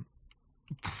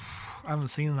haven't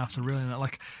seen enough to really know.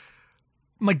 Like,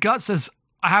 my gut says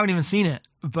I haven't even seen it,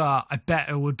 but I bet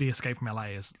it would be Escape from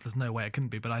LA. There's no way it couldn't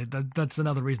be, but that's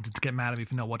another reason to get mad at me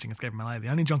for not watching Escape from LA. The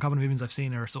only John Carpenter movies I've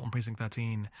seen are Assault on Precinct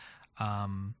 13,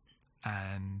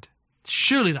 and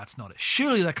surely that's not it.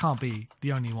 Surely that can't be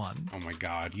the only one. Oh my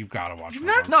god, you've got to watch it.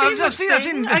 No, I've seen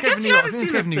Escape from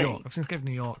New York. I've seen Escape from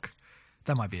New York.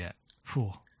 That might be it.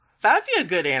 Whew. That'd be a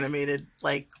good animated,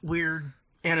 like, weird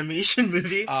animation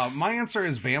movie. My answer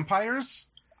is Vampires.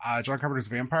 John Carpenter's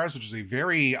Vampires, which is a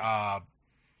very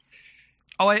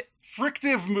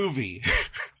frictive movie.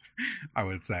 I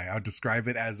would say I would describe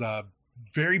it as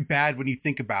very bad when you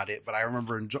think about it, but I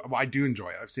remember I do enjoy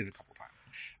it. I've seen it a couple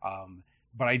times,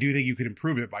 but I do think you could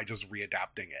improve it by just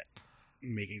readapting it,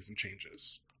 making some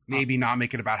changes. Maybe not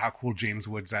make it about how cool James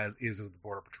Woods is as the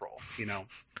Border Patrol. You know.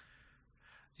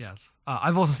 Yes,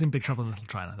 I've also seen Big Trouble in Little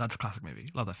China. That's a classic movie.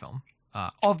 Love that film.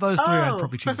 Of those three, I'd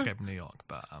probably choose Escape from New York.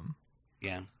 But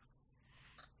yeah,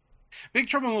 Big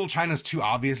Trouble in Little China is too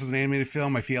obvious as an animated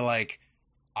film. I feel like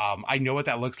I know what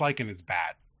that looks like, and it's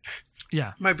bad.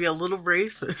 Yeah, might be a little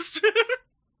racist.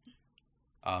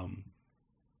 All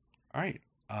right.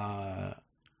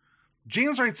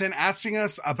 James writes in asking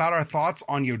us about our thoughts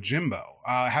on Yojimbo,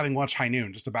 having watched High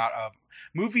Noon, just about a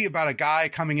movie about a guy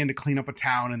coming in to clean up a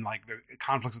town and like the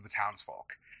conflicts of the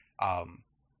townsfolk.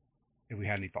 If we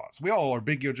had any thoughts. We all are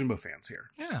big Yojimbo fans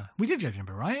here. Yeah, we did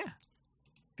Yojimbo, right?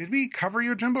 Did we cover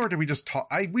Yojimbo or did we just talk?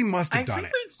 We must have done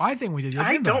it. I think we did Yojimbo.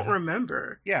 I don't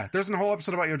remember. Yeah, there's a whole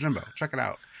episode about Yojimbo. Check it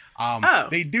out.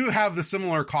 They do have the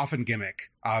similar coffin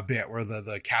gimmick bit where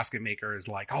the casket maker is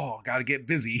like, oh, gotta get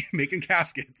busy making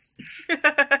caskets.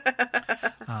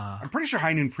 I'm pretty sure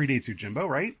High Noon predates Yojimbo,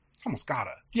 right? It's almost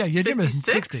gotta. Yeah, Yojimbo's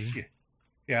 60.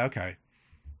 Yeah, okay.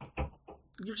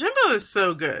 Yojimbo is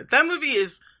so good. That movie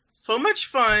is so much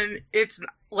fun. It's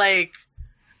like,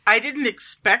 I didn't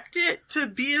expect it to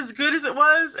be as good as it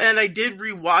was, and I did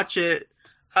rewatch it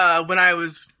when I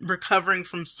was recovering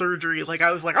from surgery. Like,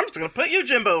 I was like, I'm just gonna put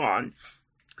Yojimbo on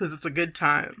because it's a good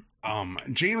time.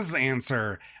 James'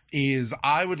 answer is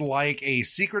I would like a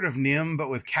Secret of Nim, but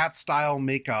with cat style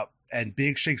makeup and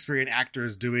big Shakespearean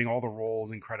actors doing all the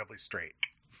roles incredibly straight.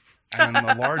 And then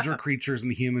the larger creatures and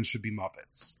the humans should be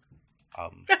Muppets. I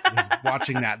was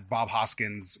watching that Bob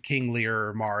Hoskins King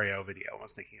Lear Mario video and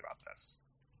was thinking about this.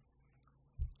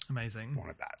 Amazing.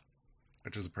 Wanted that,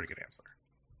 which is a pretty good answer.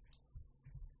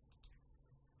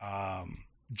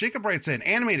 Jacob writes in,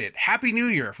 animated, Happy New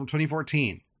Year from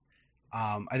 2014.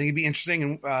 I think it'd be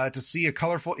interesting to see a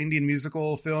colorful Indian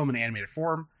musical film in animated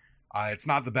form. It's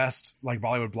not the best, like,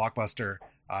 Bollywood blockbuster.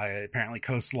 It apparently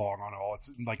coasts long on all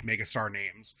its, like, megastar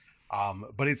names.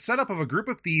 But its setup of a group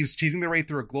of thieves cheating their way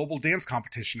through a global dance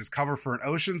competition is cover for an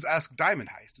Ocean's-esque diamond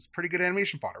heist. It's pretty good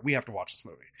animation fodder. We have to watch this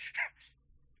movie.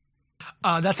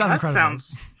 That sounds incredible.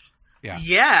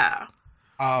 Yeah.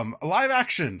 Live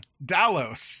action,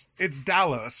 Dallos. It's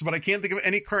Dallos, but I can't think of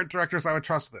any current directors I would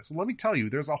trust this. Well, let me tell you,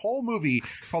 there's a whole movie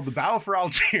called The Battle for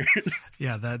Algiers.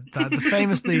 Yeah, that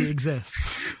famously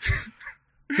exists.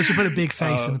 They should put a big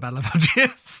face in the Battle of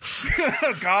Algiers.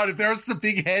 God, if there's a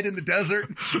big head in the desert,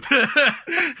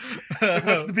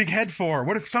 what's the big head for?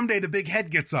 What if someday the big head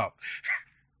gets up?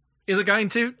 Is it going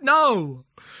to? No.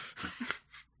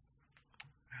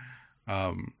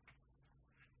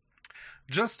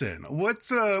 Justin, what's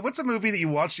a movie that you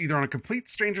watched either on a complete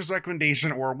stranger's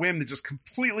recommendation or a whim that just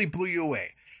completely blew you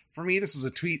away? For me, this was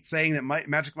a tweet saying that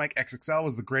Magic Mike XXL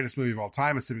was the greatest movie of all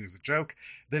time, assuming it was a joke.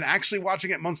 Then actually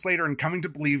watching it months later and coming to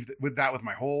believe with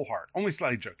my whole heart. Only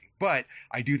slightly joking, but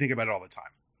I do think about it all the time.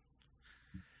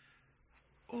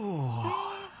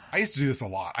 Oh, I used to do this a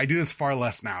lot. I do this far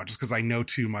less now, just because I know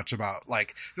too much about,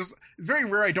 like, it's very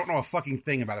rare I don't know a fucking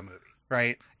thing about a movie,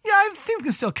 right? Yeah, I think it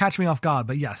can still catch me off guard,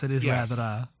 but yes, it is rare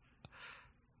that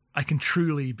I can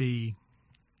truly be...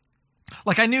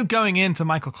 Like, I knew going into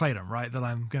Michael Clayton, right, that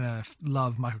I'm going to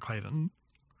love Michael Clayton.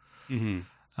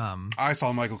 Mm-hmm. I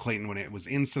saw Michael Clayton when it was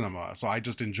in cinema, so I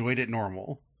just enjoyed it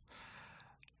normal.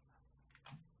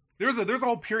 There's a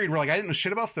whole period where, like, I didn't know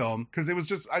shit about film, because it was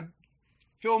just...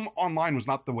 film online was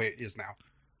not the way it is now.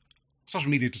 Social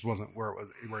media just wasn't where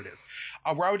it is.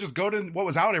 Where I would just go to what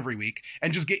was out every week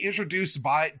and just get introduced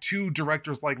to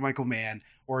directors like Michael Mann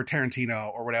or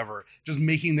Tarantino or whatever, just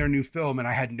making their new film, and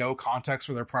I had no context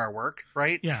for their prior work,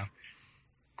 right? Yeah.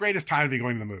 Greatest time to be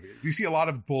going to the movies. You see a lot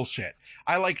of bullshit.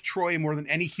 I like Troy more than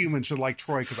any human should like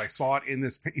Troy because I saw it in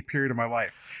this period of my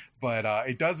life. But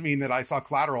it does mean that I saw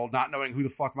Collateral not knowing who the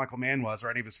fuck Michael Mann was or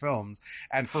any of his films.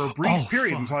 And for a brief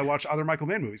period until I watched other Michael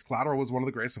Mann movies, Collateral was one of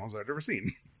the greatest films I've ever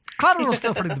seen. Collateral is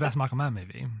still probably the best Michael Mann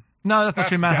movie. No, that's not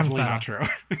true. Manhunter's definitely not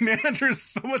true. Manhunter is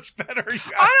so much better.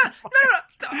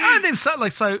 I think so.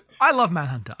 Like, so I love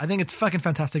Manhunter. I think it's fucking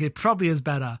fantastic. It probably is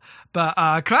better, but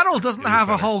Collateral doesn't have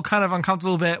a whole kind of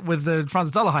uncomfortable bit with the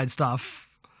Francis Dolarhyde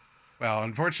stuff. Well,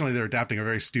 unfortunately, they're adapting a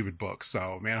very stupid book,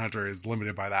 so Manhunter is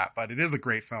limited by that. But it is a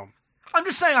great film. I'm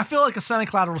just saying, I feel like a certain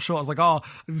Collateral short. I was like, I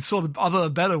saw the other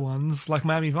better ones, like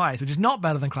Miami Vice, which is not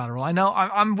better than Collateral. I know,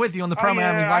 I'm with you on the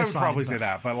pro-Miami Vice side. I would probably say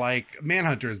that, but like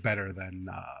Manhunter is better than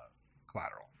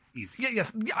Collateral. Easy. Yeah,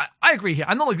 I agree here.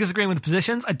 I'm not like disagreeing with the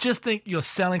positions. I just think you're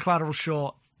selling Collateral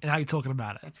short in how you're talking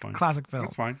about it. That's fine. Classic film.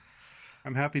 That's fine.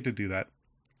 I'm happy to do that.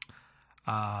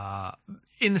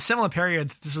 in the similar period,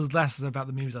 this was less about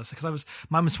the movies I was, because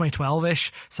mine was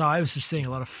 2012-ish, so I was just seeing a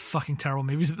lot of fucking terrible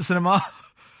movies at the cinema.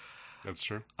 That's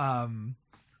true.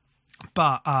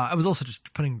 But I was also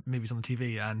just putting movies on the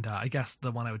TV, and I guess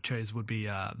the one I would choose would be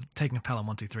Taking a Pelham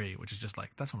 123, which is just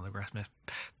like, that's one of the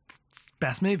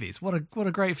best movies. What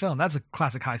a great film. That's a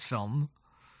classic heist film.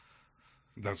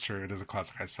 That's true. It is a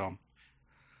classic heist film.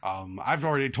 I've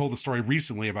already told the story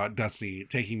recently about Destiny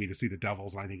taking me to see The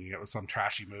Devils, and I thinking it was some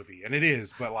trashy movie, and it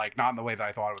is, but like not in the way that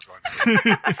I thought it was going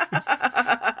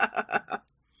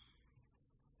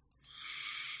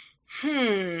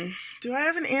to. Do I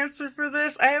have an answer for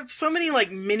this? I have so many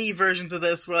like mini versions of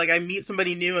this where like I meet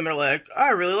somebody new and they're like, oh, I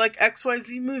really like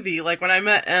XYZ movie. Like when I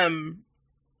met M,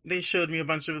 they showed me a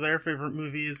bunch of their favorite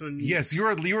movies. And yes, you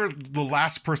were the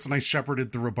last person I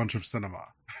shepherded through a bunch of cinema.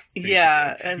 Basically.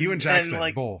 Yeah. And you and Jackson,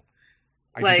 like, both.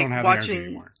 I like just don't have watching energy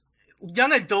anymore.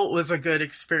 Young Adult was a good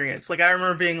experience. Like I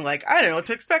remember being like, I don't know what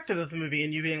to expect of this movie,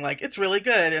 and you being like, it's really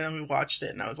good. And then we watched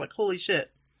it and I was like, holy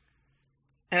shit.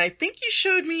 And I think you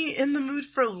showed me In the Mood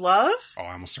for Love. Oh,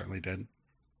 I almost certainly did.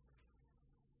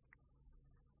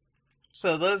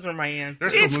 So those are my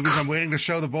answers. There's still movies I'm waiting to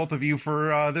show the both of you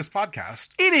for this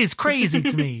podcast. It is crazy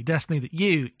to me, Destiny, that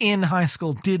you, in high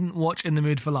school, didn't watch In the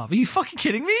Mood for Love. Are you fucking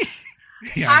kidding me?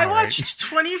 Yeah, I watched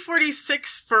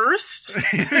 2046 first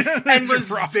and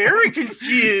was very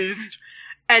confused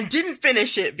and didn't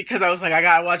finish it because I was like, I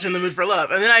gotta watch In the Mood for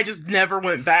Love. And then I just never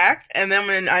went back. And then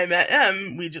when I met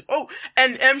M,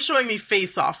 and M showing me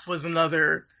Face Off was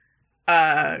another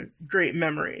great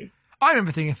memory. I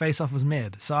remember thinking Face Off was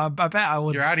mid, so I bet I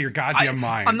would. You're out of your goddamn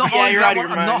mind. I'm not holding to that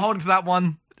one. I'm not holding to that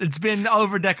one. It's been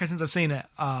over a decade since I've seen it.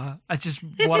 That's just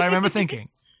what I remember thinking.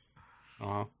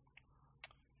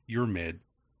 You're mid.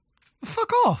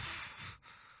 Fuck off.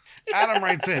 Adam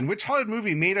writes in, which Hollywood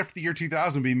movie made after the year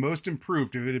 2000 would be most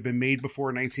improved if it had been made before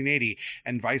 1980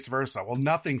 and vice versa? Well,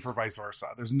 nothing for vice versa.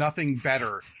 There's nothing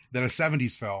better than a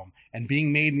 70s film, and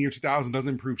being made in the year 2000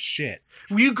 doesn't improve shit.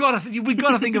 We gotta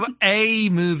think of a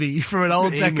movie for an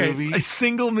old decade. Movie. A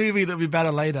single movie that would be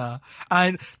better later.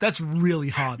 And that's really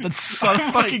hard. That's so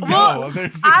fucking no,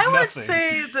 good. I would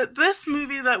say that this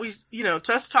movie that we,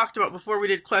 just talked about before we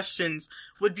did questions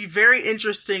would be very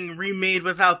interesting remade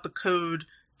without the code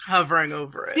hovering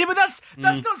over it. Yeah, but that's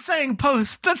not saying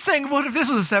post. That's saying, what if this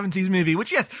was a 70s movie?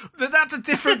 Which, yes, that's a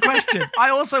different question.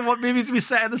 I also want movies to be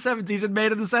set in the 70s and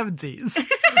made in the 70s.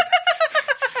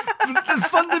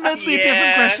 Fundamentally a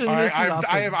different question.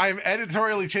 I am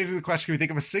editorially changing the question. Can we think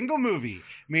of a single movie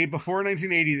made before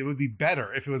 1980 that would be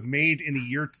better if it was made in the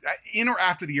year in or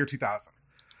after the year 2000?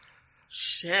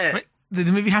 Shit. Wait, the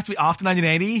movie has to be after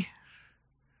 1980?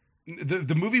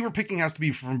 The movie we're picking has to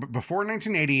be from before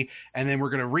 1980, and then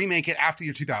we're going to remake it after the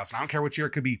year 2000. I don't care which year.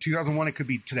 It could be 2001. It could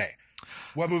be today.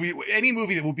 What movie? Any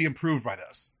movie that will be improved by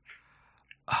this.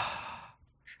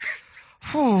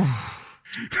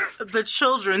 The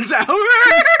Children's Hour.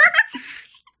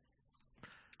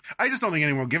 I just don't think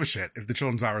anyone will give a shit if The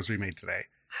Children's Hour is remade today.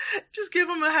 Just give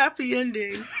them a happy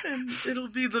ending, and it'll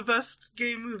be the best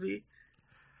gay movie.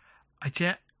 I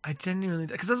genuinely,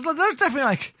 because there's definitely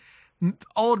like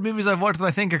old movies I've watched that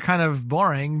I think are kind of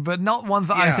boring, but not ones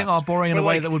that I think are boring in a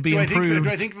way that would be improved. Do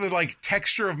I think the like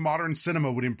texture of modern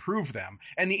cinema would improve them?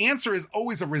 And the answer is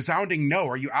always a resounding no.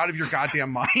 Are you out of your goddamn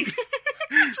mind?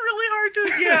 It's really hard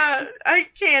to, I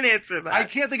can't answer that. I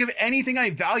can't think of anything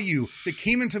I value that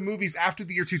came into movies after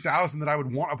the year 2000 that I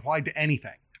would want applied to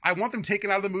anything. I want them taken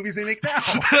out of the movies they make now.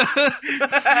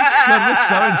 That was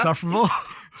so insufferable.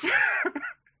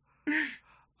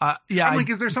 Yeah, I'm like,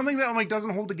 is there something that like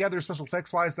doesn't hold together special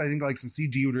effects wise that I think like some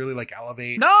CG would really like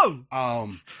elevate? No.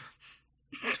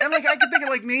 And like I could think of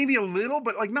like maybe a little,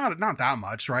 but like not that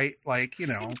much, right? Like,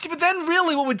 But then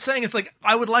really what we're saying is like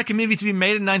I would like a movie to be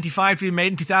made in 95 to be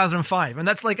made in 2005, and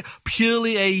that's like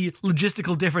purely a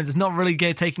logistical difference. It's not really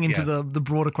taking into the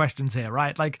broader questions here,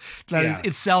 right? Like that is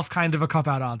itself kind of a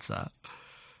cop-out answer.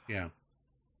 Yeah.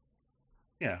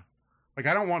 Like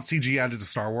I don't want CG added to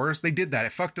Star Wars. They did that.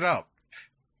 It fucked it up.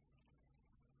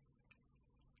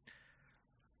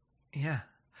 Yeah.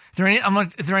 Is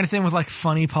there anything with like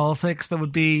funny politics that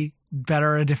would be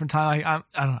better at a different time? I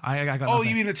don't know. I got nothing.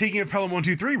 You mean the Taking of Pelham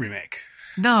 123 remake?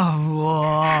 No.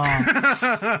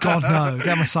 God, no.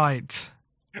 Get my sight.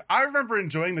 I remember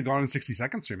enjoying the Gone in 60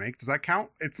 Seconds remake. Does that count?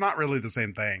 It's not really the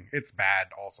same thing. It's bad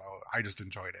also. I just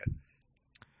enjoyed it.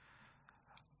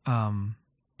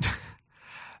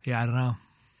 Yeah, I don't know.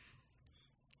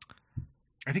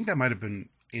 I think that might have been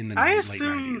in the late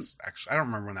 90s, actually. I don't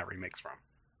remember when that remake's from.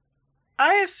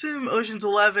 I assume Ocean's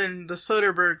 11, the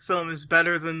Soderbergh film, is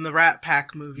better than the Rat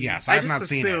Pack movie. Yes, I have not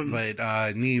seen it,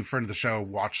 but Neve, friend of the show,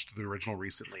 watched the original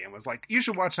recently and was like, you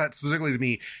should watch that specifically to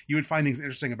me. You would find things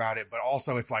interesting about it, but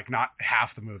also it's like not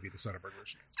half the movie the Soderbergh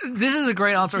version is. This is a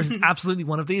great answer. It's absolutely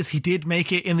one of these. He did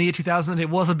make it in the year 2000. It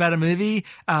was a better movie.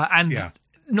 And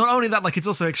not only that, like, it's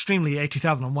also extremely a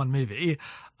 2001 movie.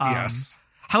 Yes.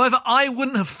 However, I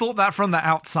wouldn't have thought that from the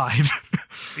outside.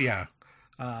 Yeah.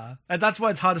 And that's why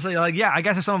it's hard to say, like, yeah, I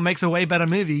guess if someone makes a way better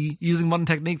movie using modern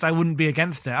techniques, I wouldn't be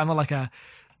against it. I'm not like a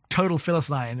total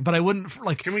Philistine, but I wouldn't,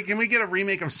 like... Can we get a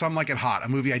remake of Some Like It Hot, a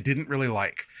movie I didn't really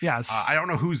like? Yes. I don't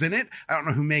know who's in it. I don't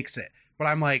know who makes it. But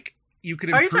I'm like, you could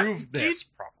improve this,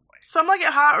 probably. Some Like It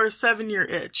Hot or 7 Year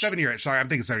Itch? 7 Year Itch. Sorry, I'm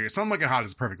thinking 7 Year. Some Like It Hot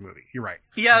is a perfect movie. You're right.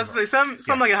 Yes, Some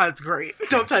Like It Hot is great.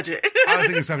 Don't touch it. I was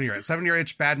thinking 7 Year Itch. 7 Year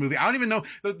Itch, bad movie. I don't even know.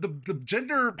 The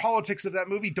gender politics of that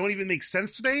movie don't even make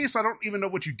sense today, so I don't even know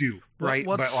what you do, right?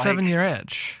 What's but, like, 7 Year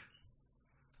Itch?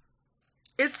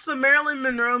 It's the Marilyn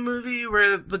Monroe movie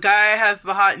where the guy has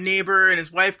the hot neighbor and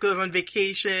his wife goes on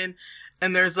vacation.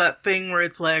 And there's that thing where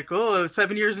it's like, oh,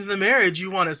 7 years into marriage,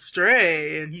 you want to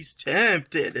stray. And he's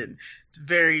tempted. And it's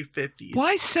very 50s.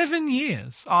 Why 7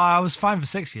 years? Oh, I was fine for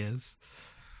 6 years.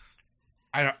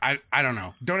 I don't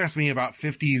know. Don't ask me about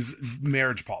 50s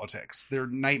marriage politics. They're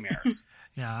nightmares.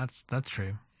 Yeah, that's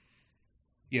true.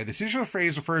 Yeah, the usual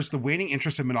phrase refers to the waning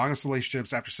interest in monogamous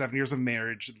relationships after 7 years of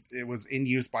marriage. It was in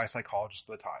use by psychologists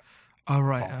at the time. Oh,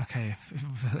 right. Okay.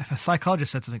 If a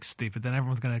psychologist said something stupid, then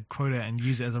everyone's going to quote it and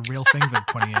use it as a real thing for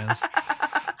 20 years.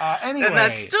 Anyway, and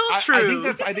that's still true.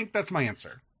 I think that's my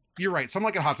answer. You're right. Some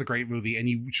Like It Hot's a great movie, and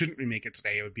you shouldn't remake it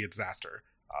today. It would be a disaster.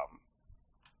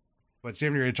 But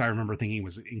 7 Year Itch, I remember thinking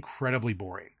was incredibly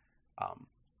boring.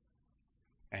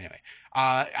 Anyway,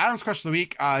 Adam's question of the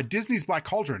week. Disney's Black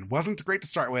Cauldron wasn't great to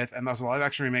start with, and thus a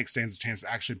live-action remake stands a chance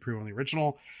to actually improve on the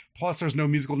original. Plus, there's no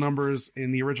musical numbers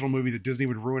in the original movie that Disney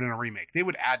would ruin in a remake. They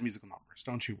would add musical numbers.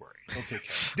 Don't you worry. They'll take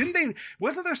care of it. Didn't they?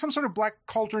 Wasn't there some sort of Black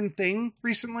Cauldron thing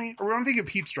recently? Or I'm thinking of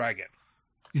Pete's Dragon.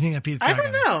 You think of Pete's Dragon? I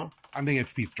don't know. I'm thinking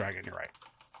of Pete's Dragon. You're right.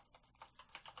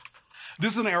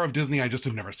 This is an era of Disney I just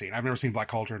have never seen. I've never seen Black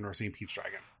Cauldron or seen Pete's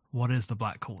Dragon. What is the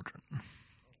Black Cauldron?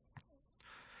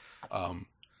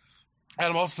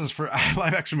 Adam also says for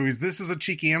live action movies, this is a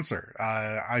cheeky answer.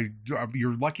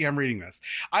 You're lucky I'm reading this.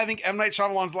 I think M. Night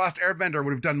Shyamalan's Last Airbender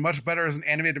would have done much better as an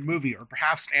animated movie or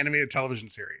perhaps an animated television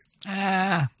series.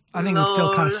 I think it would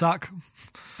still kind of suck.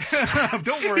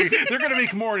 Don't worry. They're going to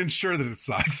make more and ensure that it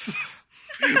sucks.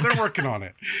 They're working on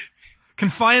it. Can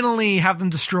finally have them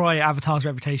destroy Avatar's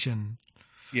reputation.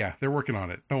 Yeah, they're working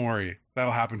on it. Don't worry.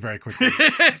 That'll happen very quickly.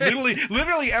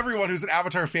 literally everyone who's an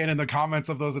Avatar fan in the comments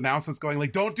of those announcements going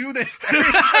like, don't do this.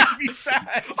 Everyone's going to be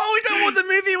sad. Oh, we don't want the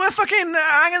movie where fucking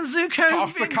Aang and Zuko...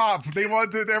 Toph's a cop.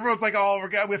 Everyone's like, oh,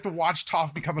 we have to watch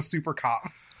Toph become a super cop.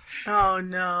 Oh,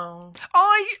 no.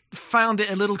 I found it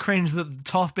a little cringe that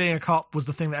Toph being a cop was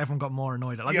the thing that everyone got more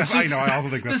annoyed at. Like, yes, I know. I also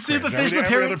think that's the superficial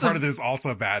every other part of it is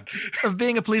also bad. Of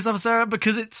being a police officer,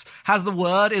 because it has the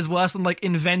word, is worse than, like,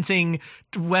 inventing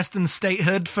Western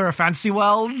statehood for a fantasy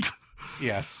world.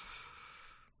 Yes.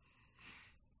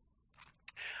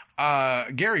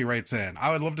 Gary writes in,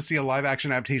 I would love to see a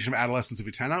live-action adaptation of Adolescence of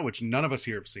Utena, which none of us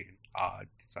here have seen.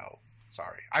 So,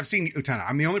 sorry. I've seen Utena.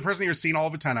 I'm the only person here who's seen all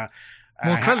of Utena.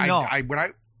 Well, clearly not.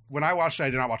 When I watched it, I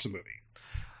did not watch the movie.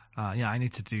 Yeah, I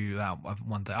need to do that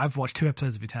one day. I've watched 2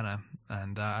 episodes of Utena,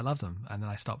 and I loved them, and then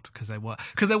I stopped because there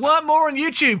weren't more on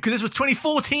YouTube, because this was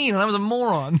 2014, and I was a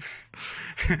moron.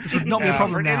 This would not be a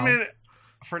problem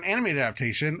for an animated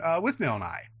adaptation, Withnail and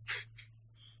I.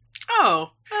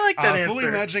 Oh, I like that answer. Fully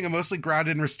imagining a mostly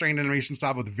grounded and restrained animation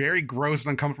style with very gross and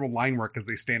uncomfortable line work as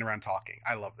they stand around talking.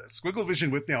 I love this. Squiggle Vision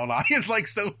Withnail and I is like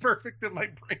so perfect in my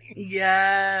brain.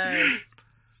 Yes.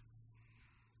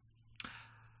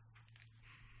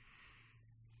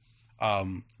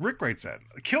 Rick writes in,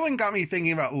 Killing got me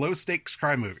thinking about low-stakes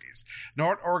crime movies.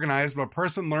 Not organized, but a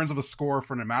person learns of a score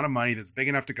for an amount of money that's big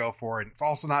enough to go for, and it's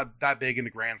also not that big in the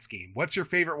grand scheme. What's your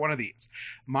favorite one of these?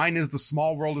 Mine is The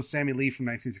Small World of Sammy Lee from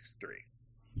 1963.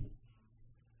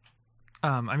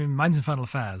 I mean, mine's Infernal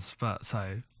Affairs, but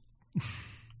so...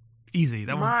 easy.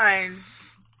 That Mine...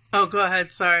 Oh, go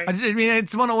ahead. Sorry. I mean,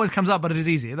 it's one that always comes up, but it is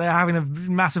easy. They're having a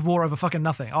massive war over fucking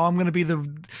nothing. Oh, I'm going to be the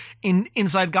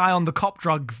inside guy on the cop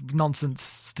drug nonsense.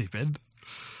 Stupid.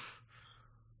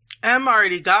 Em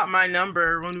already got my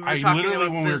number when we were talking about this.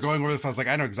 When we were going over this, I was like,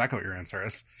 I know exactly what your answer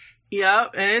is.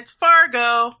 Yep, and it's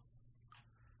Fargo.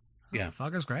 Yeah,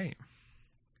 Fargo's great.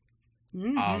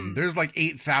 Mm-hmm. There's like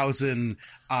 8,000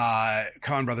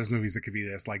 Coen Brothers movies that could be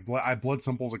this. Like Blood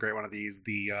Simple is a great one of these.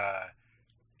 The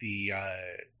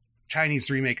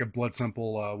Chinese remake of Blood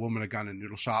Simple, Woman, a Gun, and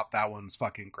Noodle Shop. That one's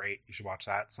fucking great. You should watch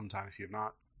that sometime if you have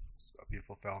not. It's a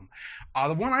beautiful film.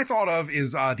 The one I thought of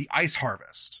is The Ice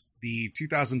Harvest, the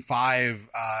 2005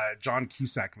 John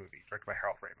Cusack movie directed by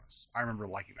Harold Ramis. I remember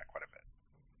liking that quite a bit.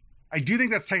 I do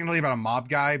think that's technically about a mob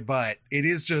guy, but it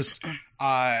is just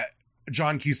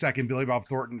John Cusack and Billy Bob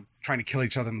Thornton trying to kill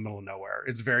each other in the middle of nowhere.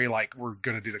 It's very like, we're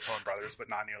going to do the Coen Brothers, but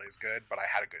not nearly as good, but I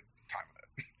had a good time with it.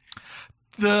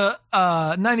 The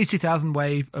 90s 2000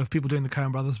 wave of people doing the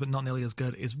Coen Brothers, but not nearly as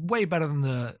good, is way better than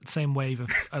the same wave of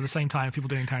at the same time people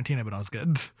doing Tarantino, but not as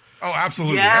good. Oh,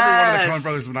 absolutely. Yes. Every one of the Coen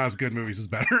Brothers, but not as good movies, is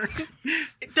better.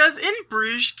 Does In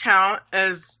Bruges count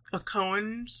as a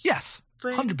Coen's? Yes,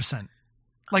 thing? 100%.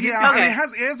 Like, Yeah, Okay. I mean,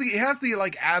 it has the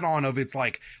like add-on of its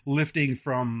like lifting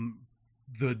from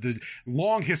the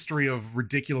long history of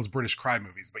ridiculous British crime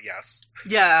movies, but yes.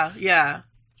 Yeah.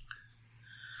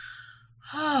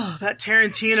 Oh, that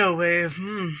Tarantino wave.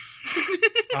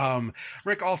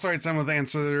 Rick also writes some of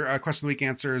the question of the week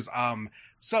answers.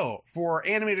 So for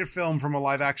animated film from a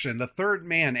live action, The Third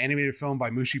Man animated film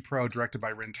by Mushi Pro, directed by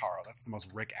Rin Taro. That's the most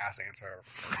Rick ass answer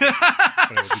I've ever heard.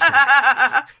 But it would be true.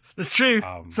 That's true.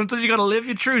 Sometimes you gotta live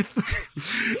your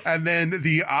truth. And then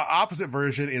the opposite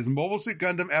version is Mobile Suit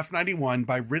Gundam F91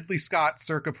 by Ridley Scott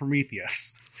circa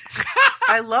Prometheus.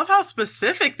 I love how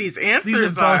specific these answers These are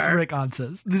both are. Rick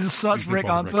answers. These are such These are Rick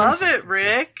both answers. Rick Love answers. it,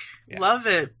 Rick. Yeah. Love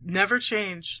it. Never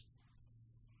change.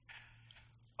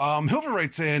 Hilver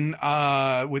writes in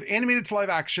with animated to live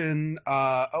action.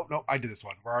 Oh no, I did this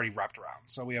one. We're already wrapped around.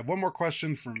 So we have one more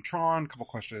question from Tron. A couple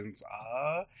questions.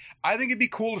 I think it'd be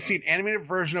cool to see an animated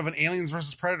version of an Aliens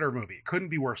versus Predator movie. It couldn't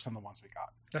be worse than the ones we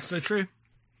got. That's so true.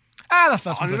 The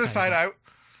first On the one's other okay. side,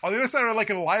 I'd like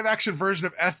a live action version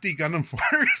of SD Gundam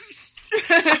Force.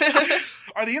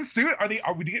 Are they in suit? Are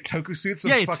we to get Toku suits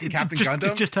of fucking Captain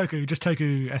Gundam? It's just Toku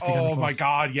SD Gundam Oh Force. my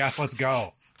god, yes, let's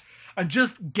go. And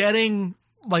just getting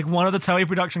like one of the Toei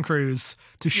production crews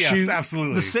to Yes, shoot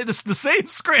absolutely. the same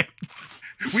scripts.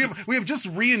 We have just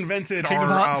reinvented Kingdom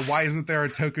our Hearts. why isn't there a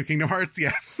Toku Kingdom Hearts?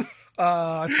 Yes.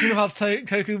 Kingdom Hearts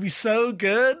Toku would be so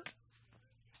good.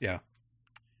 Yeah.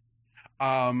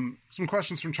 Some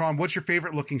questions from Tron. What's your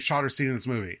favorite looking shot or scene in this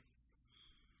movie?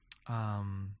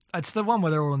 It's the one where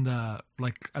they're all at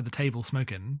the table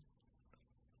smoking.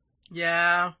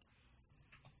 Yeah.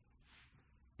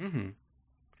 Mm-hmm.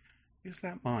 Is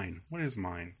that mine? What is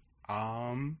mine?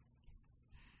 I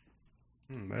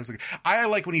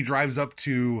like when he drives up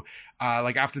to,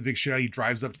 after the big shootout, he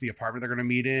drives up to the apartment they're going to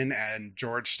meet in, and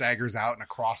George staggers out and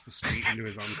across the street into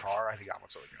his own car. I think that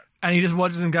one's really good. And he just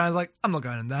watches him guys like, I'm not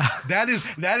going in there. That is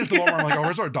the one where I'm like, oh,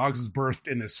 where's our dogs is birthed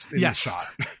in this shot.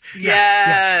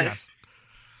 Yes.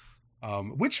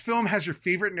 Which film has your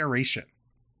favorite narration?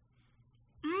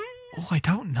 Oh, I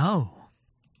don't know.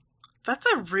 That's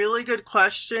a really good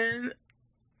question.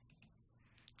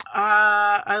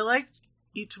 I liked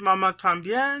Y Tu Mama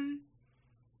Tambien.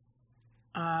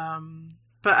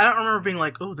 But I don't remember being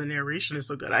like, oh, the narration is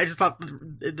so good. I just thought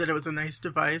that it was a nice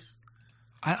device.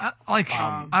 I don't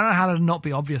know how to not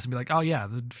be obvious and be like, oh yeah,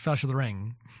 the Fellowship of the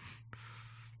Ring.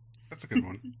 That's a good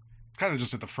one. It's kind of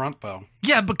just at the front, though.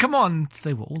 Yeah, but come on,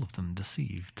 they were all of them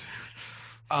deceived.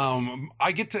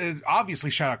 I get to obviously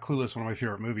shout out Clueless, one of my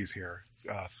favorite movies here.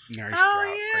 Narration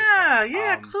Oh, throughout.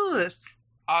 yeah, Great film. Clueless.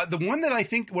 The one that I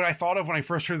think what I thought of when I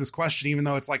first heard this question, even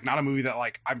though it's like not a movie that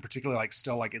like I'm particularly like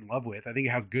still like in love with, I think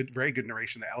it has very good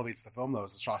narration that elevates the film though,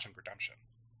 is The Shawshank Redemption.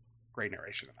 Great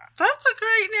narration in that. That's a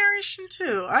great narration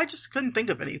too. I just couldn't think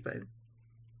of anything.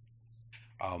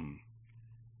 I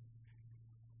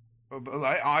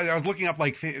was looking up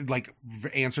like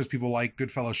answers people like.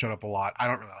 Goodfellas showed up a lot. I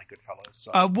don't really like Goodfellas.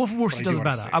 So. Wolf of Wall Street does it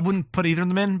better. I wouldn't put either of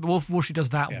them in, but Wolf of Wall Street does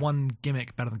that one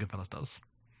gimmick better than Goodfellas does.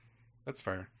 That's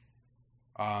fair.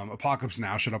 Apocalypse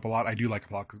Now showed up a lot. I do like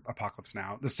Apocalypse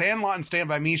Now. The Sandlot and Stand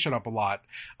By Me showed up a lot.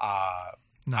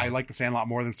 No. I like The Sandlot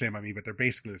more than Stand By Me, but they're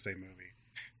basically the same movie.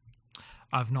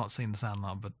 I've not seen The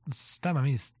Sandlot, but Stand By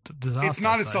Me is disaster. It's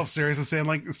not as self-serious as Stand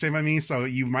By Me, so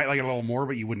you might like it a little more,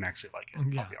 but you wouldn't actually like it.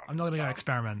 Yeah, I'm not going to go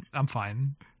experiment. I'm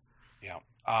fine. Yeah.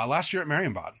 Last year at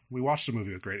Marienbad, we watched a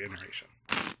movie with great narration.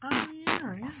 Oh,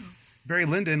 yeah. Barry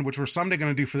Lyndon, which we're someday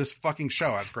going to do for this fucking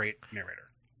show, has great narrator.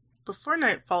 Before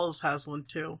Night Falls has one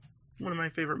too. One of my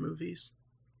favorite movies.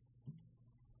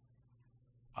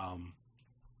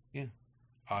 Yeah.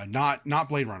 Not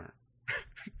Blade Runner.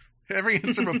 Every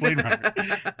answer but Blade Runner.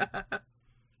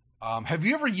 Have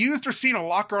you ever used or seen a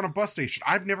locker on a bus station?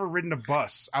 I've never ridden a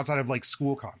bus outside of like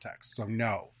school context, so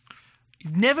no.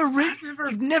 You've never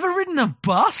ridden a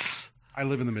bus? I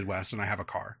live in the Midwest and I have a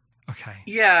car. Okay.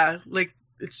 Yeah, like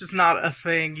it's just not a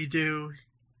thing you do.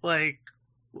 Like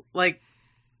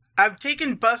I've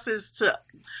taken buses to.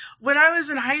 When I was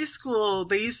in high school,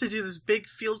 they used to do this big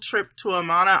field trip to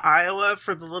Amana, Iowa,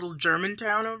 for the little German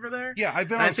town over there. Yeah, I've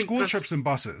been on school trips and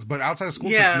buses, but outside of school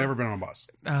trips, I've never been on a bus.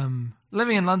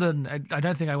 Living in London, I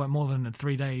don't think I went more than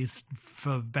 3 days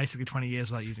for basically 20 years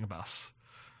without using a bus.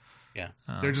 Yeah,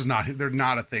 they're just not. They're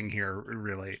not a thing here,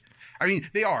 really. I mean,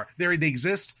 they are. They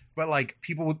exist, but like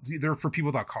they're for people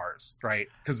without cars, right?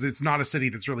 Because it's not a city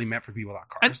that's really meant for people without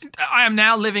cars. And I am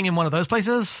now living in one of those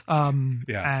places. And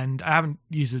I haven't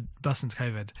used a bus since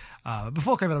COVID.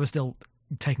 Before COVID, I was still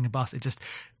taking a bus. It just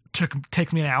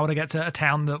takes me an hour to get to a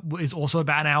town that is also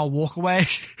about an hour walk away,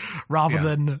 rather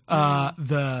than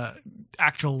the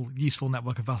actual useful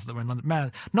network of buses that were in London.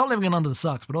 Man, not living in London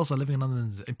sucks, but also living in London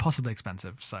is impossibly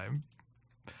expensive. So,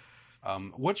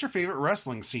 what's your favorite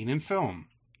wrestling scene in film?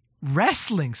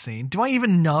 Wrestling scene? Do I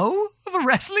even know of a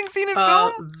wrestling scene in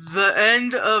film? The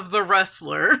end of The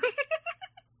Wrestler.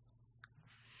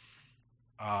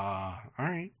 All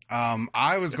right.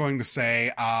 I was going to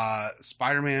say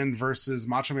Spider-Man versus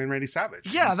Macho Man Randy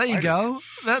Savage. Yeah, there you go.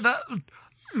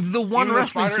 The one even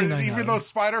wrestling scene I know. Even though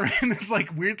Spider-Man is like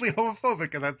weirdly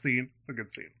homophobic in that scene. It's a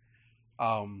good scene.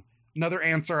 Another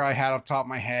answer I had off the top of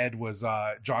my head was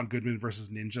John Goodman versus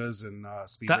ninjas in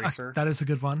Speed Racer. That is a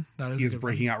good one. He's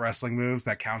breaking out wrestling moves.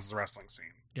 That counts as a wrestling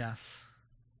scene. Yes.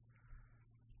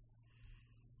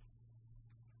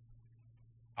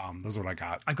 Those are what I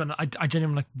got. I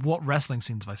genuinely, like, what wrestling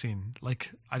scenes have I seen? Like,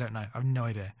 I don't know. I have no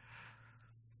idea.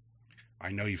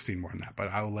 I know you've seen more than that,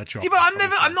 but I will let you. Yeah, but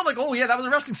I'm not like, oh yeah, that was a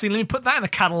wrestling scene. Let me put that in the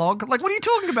catalog. Like, what are you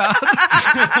talking about?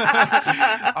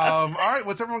 All right,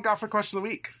 what's everyone got for question of the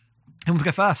week? Who wants to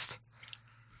go first?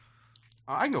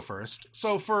 I can go first.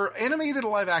 So for animated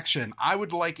live action, I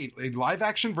would like a live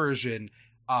action version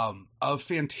of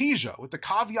Fantasia with the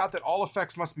caveat that all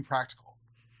effects must be practical.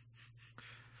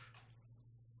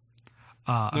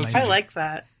 I like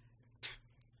that.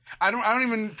 I don't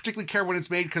even particularly care when it's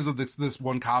made because of this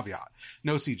one caveat.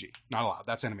 No CG, not allowed.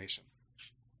 That's animation.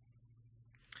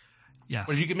 Yes.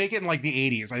 But if you can make it in like the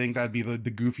 80s, I think that'd be the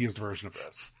goofiest version of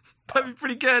this. That'd be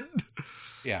pretty good.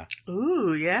 Yeah.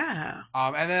 Ooh, yeah.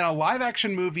 And then a live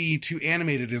action movie to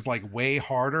animated is like way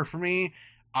harder for me.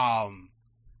 And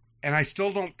I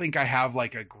still don't think I have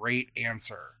like a great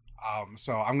answer.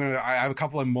 So I have a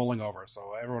couple I'm mulling over.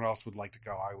 So everyone else would like to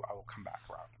go. I will come back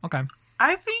around. Okay.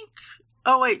 I think.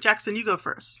 Oh wait, Jackson, you go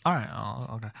first. All right.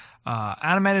 Okay.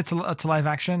 Animated to live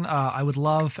action. I would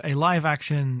love a live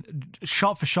action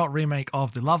shot for shot remake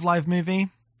of the Love Live movie.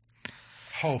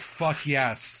 Oh fuck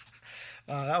yes.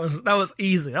 That was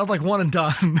easy. That was like one and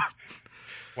done.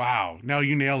 Wow. No,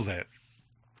 you nailed it.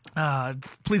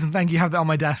 Please and thank you. Have that on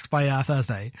my desk by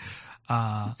Thursday.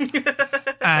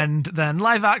 And then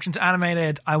live action to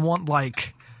animated. I want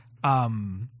like the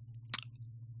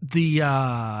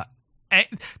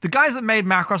guys that made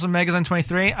Macross and Megazone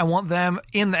 23, I want them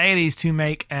in the 80s to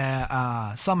make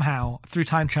somehow through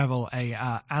time travel a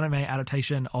anime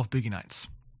adaptation of Boogie Nights.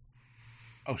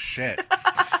 Oh shit.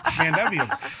 Man,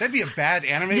 that'd be a bad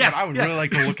anime, yes, but I would really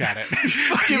like to look at it.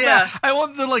 Yeah. I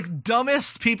want the like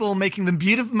dumbest people making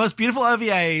the most beautiful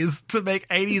OVAs to make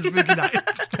 80s Boogie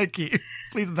Nights. Thank you.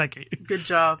 Please and thank you. Good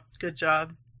job.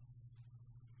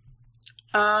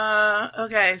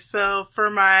 Okay, so for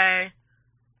my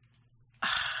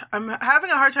I'm having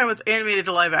a hard time with animated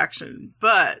to live action,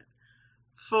 but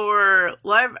for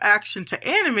live action to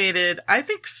animated, I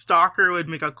think Stalker would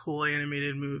make a cool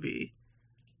animated movie.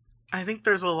 I think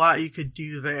there's a lot you could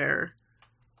do there.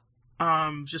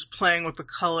 Just playing with the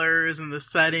colors and the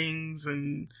settings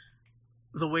and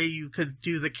the way you could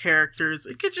do the characters.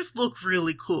 It could just look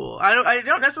really cool. I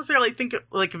don't necessarily think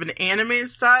of an anime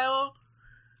style,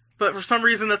 but for some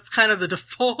reason that's kind of the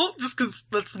default, just because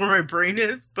that's where my brain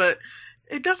is. But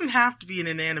it doesn't have to be in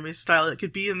an anime style. It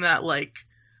could be in that like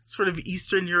sort of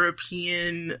Eastern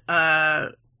European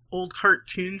old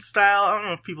cartoon style. I don't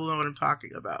know if people know what I'm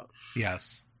talking about.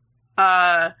 Yes.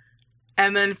 And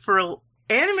then for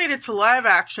animated to live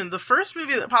action, the first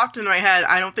movie that popped into my head,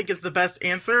 I don't think is the best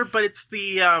answer, but it's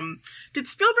the, did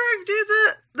Spielberg do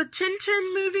the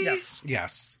Tintin movie?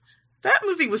 Yes. That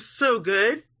movie was so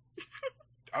good.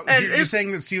 You're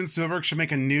saying that Steven Spielberg should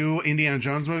make a new Indiana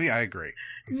Jones movie? I agree.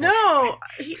 No,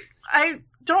 I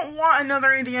don't want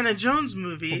another Indiana Jones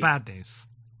movie. Well, bad news.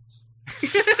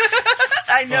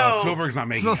 I know. Well, Spielberg's not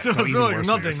making it. Spielberg's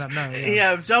not doing that, no.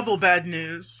 Yeah, double bad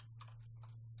news.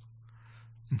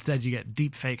 Instead, you get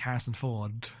deep fake Harrison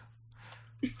Ford.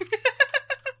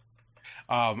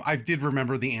 I did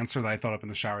remember the answer that I thought up in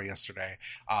the shower yesterday.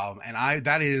 And I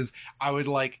would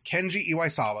like Kenji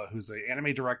Iwaisawa, who's an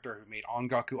anime director who made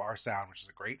Ongaku R Sound, which is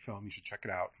a great film. You should check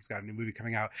it out. He's got a new movie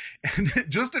coming out and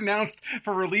just announced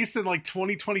for release in like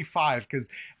 2025 because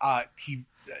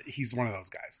he's one of those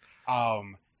guys.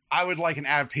 I would like an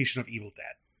adaptation of Evil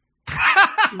Dead.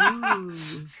 Ooh.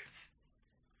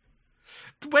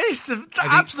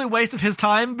 Absolute waste of his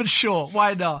time, but sure,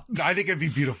 why not? I think it'd be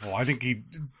beautiful. I think he'd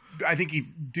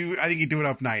do it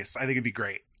up nice. I think it'd be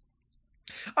great.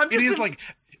 Like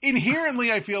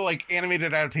inherently, I feel like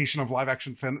animated adaptation of live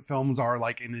action films are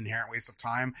like an inherent waste of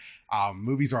time.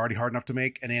 Movies are already hard enough to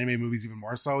make, and anime movies even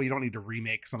more so. You don't need to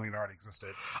remake something that already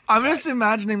existed. I'm just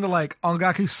imagining the like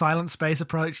Ongaku Silent Space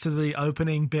approach to the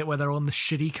opening bit where they're on the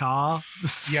shitty car.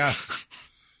 Yes.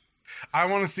 I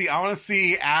want to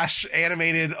see Ash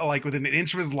animated like within an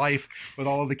inch of his life with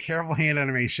all of the careful hand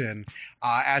animation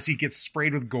as he gets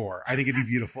sprayed with gore. I think it'd be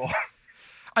beautiful.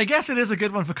 I guess it is a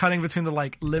good one for cutting between the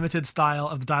like limited style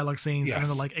of the dialogue scenes and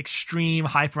the like extreme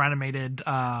hyper animated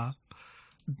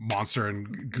monster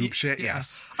and goop shit. Yeah.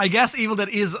 Yes. I guess Evil Dead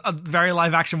is a very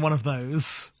live action one of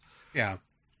those. Yeah.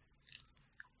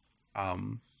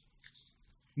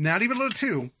 Not Evil Dead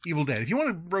 2, Evil Dead. If you want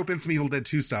to rope in some Evil Dead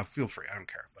 2 stuff, feel free. I don't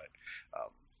care.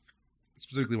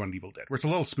 Specifically one Evil Dead, where it's a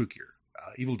little spookier.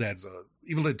 Evil Dead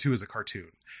 2 is a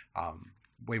cartoon,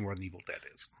 way more than Evil Dead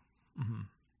is.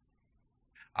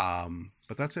 Mm-hmm.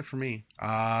 But that's it for me.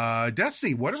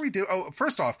 Destiny, what do we do? Oh,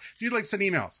 first off, if you'd like to send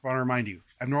emails, I want to remind you,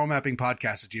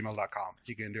 abnormalmappingpodcast@gmail.com.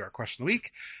 You can do our question of the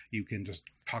week. You can just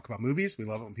talk about movies. We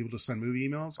love it when people just send movie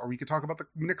emails, or we could talk about the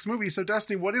next movie. So,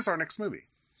 Destiny, what is our next movie?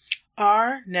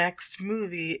 Our next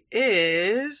movie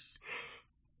is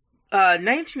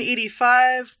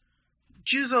 1985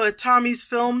 Juzo Itami's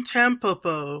film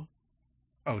Tampopo.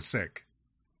 Oh, sick.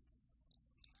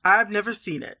 I've never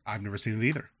seen it. I've never seen it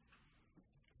either.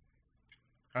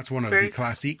 That's one of the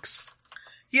classiques.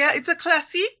 Yeah, it's a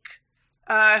classique.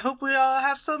 I hope we all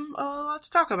have a lot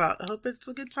to talk about. I hope it's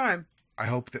a good time. I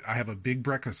hope that I have a big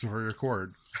breakfast before we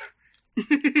record.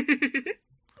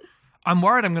 I'm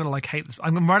worried I'm going to like hate this.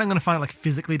 I'm worried I'm going to find it like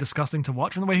physically disgusting to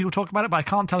watch from the way people talk about it, but I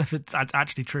can't tell if it's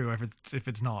actually true or if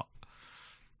it's not.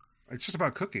 It's just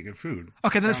about cooking and food.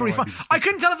 Okay, then it's probably fine. I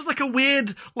couldn't tell if it's like a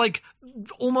weird, like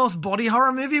almost body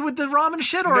horror movie with the ramen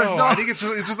shit, or if not. I think it's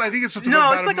just.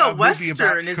 No, it's like a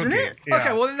western, isn't it? Yeah.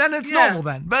 Okay, well then it's normal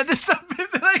then. But it's something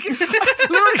that I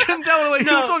literally couldn't tell the way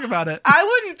people talk about it. I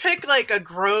wouldn't pick like a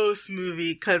gross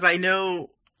movie because I know,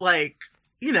 like,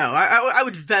 you know, I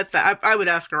would vet that. I would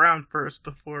ask around first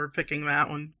before picking that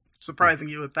one. Surprising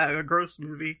you with that, a gross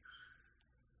movie.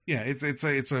 Yeah, it's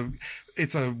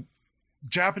a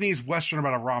Japanese western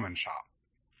about a ramen shop.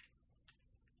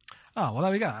 Oh, well,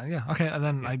 there we go. Yeah. Okay. And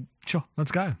then sure. Let's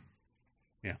go.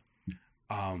 Yeah.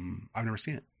 I've never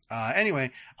seen it. Anyway,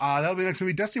 that'll be the next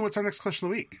movie. Destiny, what's our next question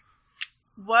of the week?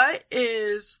 What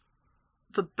is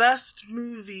the best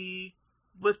movie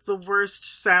with the worst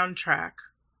soundtrack?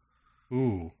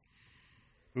 Ooh,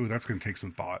 that's going to take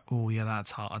some thought. Oh, yeah,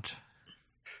 that's hard.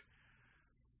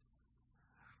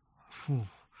 All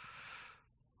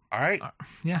right.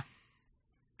 Yeah.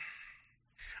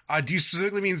 Do you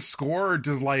specifically mean score, or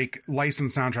does like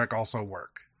licensed soundtrack also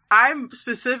work? I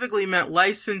specifically meant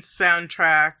licensed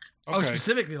soundtrack. Okay. Oh,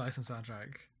 specifically licensed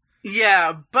soundtrack.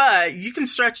 Yeah, but you can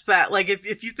stretch that. Like,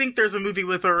 if you think there's a movie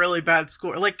with a really bad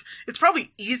score, like, it's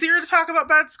probably easier to talk about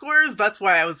bad scores. That's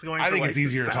why I was going for think it's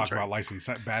easier soundtrack. to talk about licensed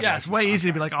bad. Yeah, it's way easier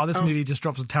to be like, oh, this movie just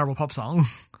drops a terrible pop song.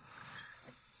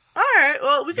 All right,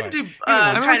 well, we can do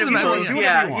kind of both. Do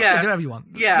whatever you want.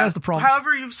 Yeah, there's the prompt.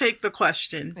 However you take the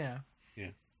question. Yeah.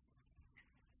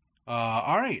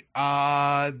 All right.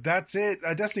 That's it.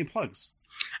 Destiny plugs.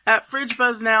 At Fridge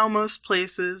Buzz Now, most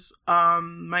places.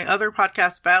 My other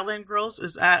podcast, Badland Girls,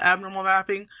 is at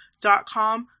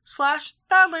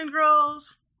abnormalmapping.com/Badland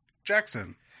Girls. Jackson.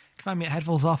 You can find me at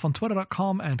headphonesoff on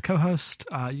twitter.com and co-host.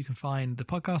 You can find the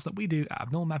podcast that we do at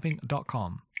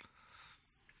abnormalmapping.com.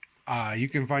 You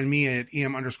can find me at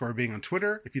em_being on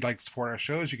Twitter. If you'd like to support our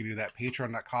shows, you can do that.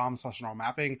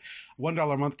 Patreon.com/normalmapping.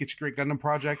 $1 a month gets you Great Gundam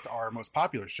Project, our most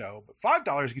popular show. But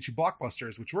 $5 gets you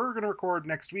Blockbusters, which we're going to record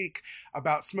next week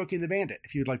about Smokey and the Bandit.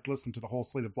 If you'd like to listen to the whole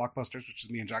slate of Blockbusters, which is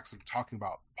me and Jackson talking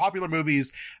about popular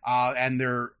movies and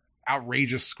their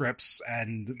outrageous scripts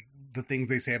and the things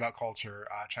they say about culture,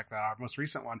 check that out. Our most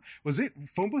recent one. Was it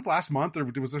Phone Booth last month, or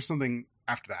was there something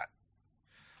after that?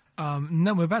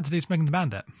 No, we're about to do Smoking the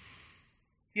Bandit.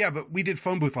 Yeah, but we did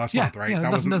Phone Booth last month, right? Yeah, that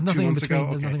wasn't there's 2 nothing in months between.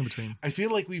 ago. There's nothing in between. I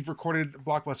feel like we've recorded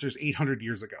Blockbusters 800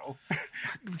 years ago.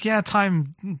 Yeah,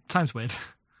 time's weird.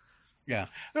 Yeah,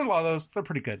 there's a lot of those. They're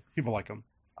pretty good. People like them.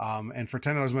 And for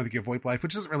 $10 a month, you give VoIP Life,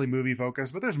 which isn't really movie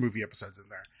focused, but there's movie episodes in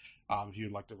there. If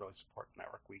you'd like to really support the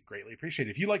network, we greatly appreciate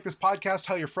it. If you like this podcast,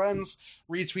 tell your friends,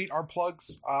 retweet our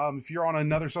plugs. If you're on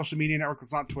another social media network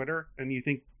that's not Twitter and you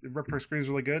think Rip Per Screen is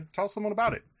really good, tell someone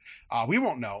about it. We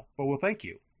won't know, but we'll thank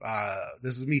you.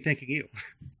 This is me thanking you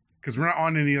because we're not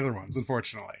on any other ones,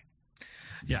 unfortunately.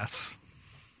 Yes.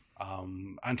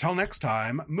 Until next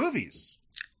time, movies.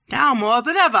 Now more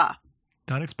than ever.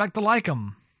 Don't expect to like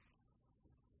them.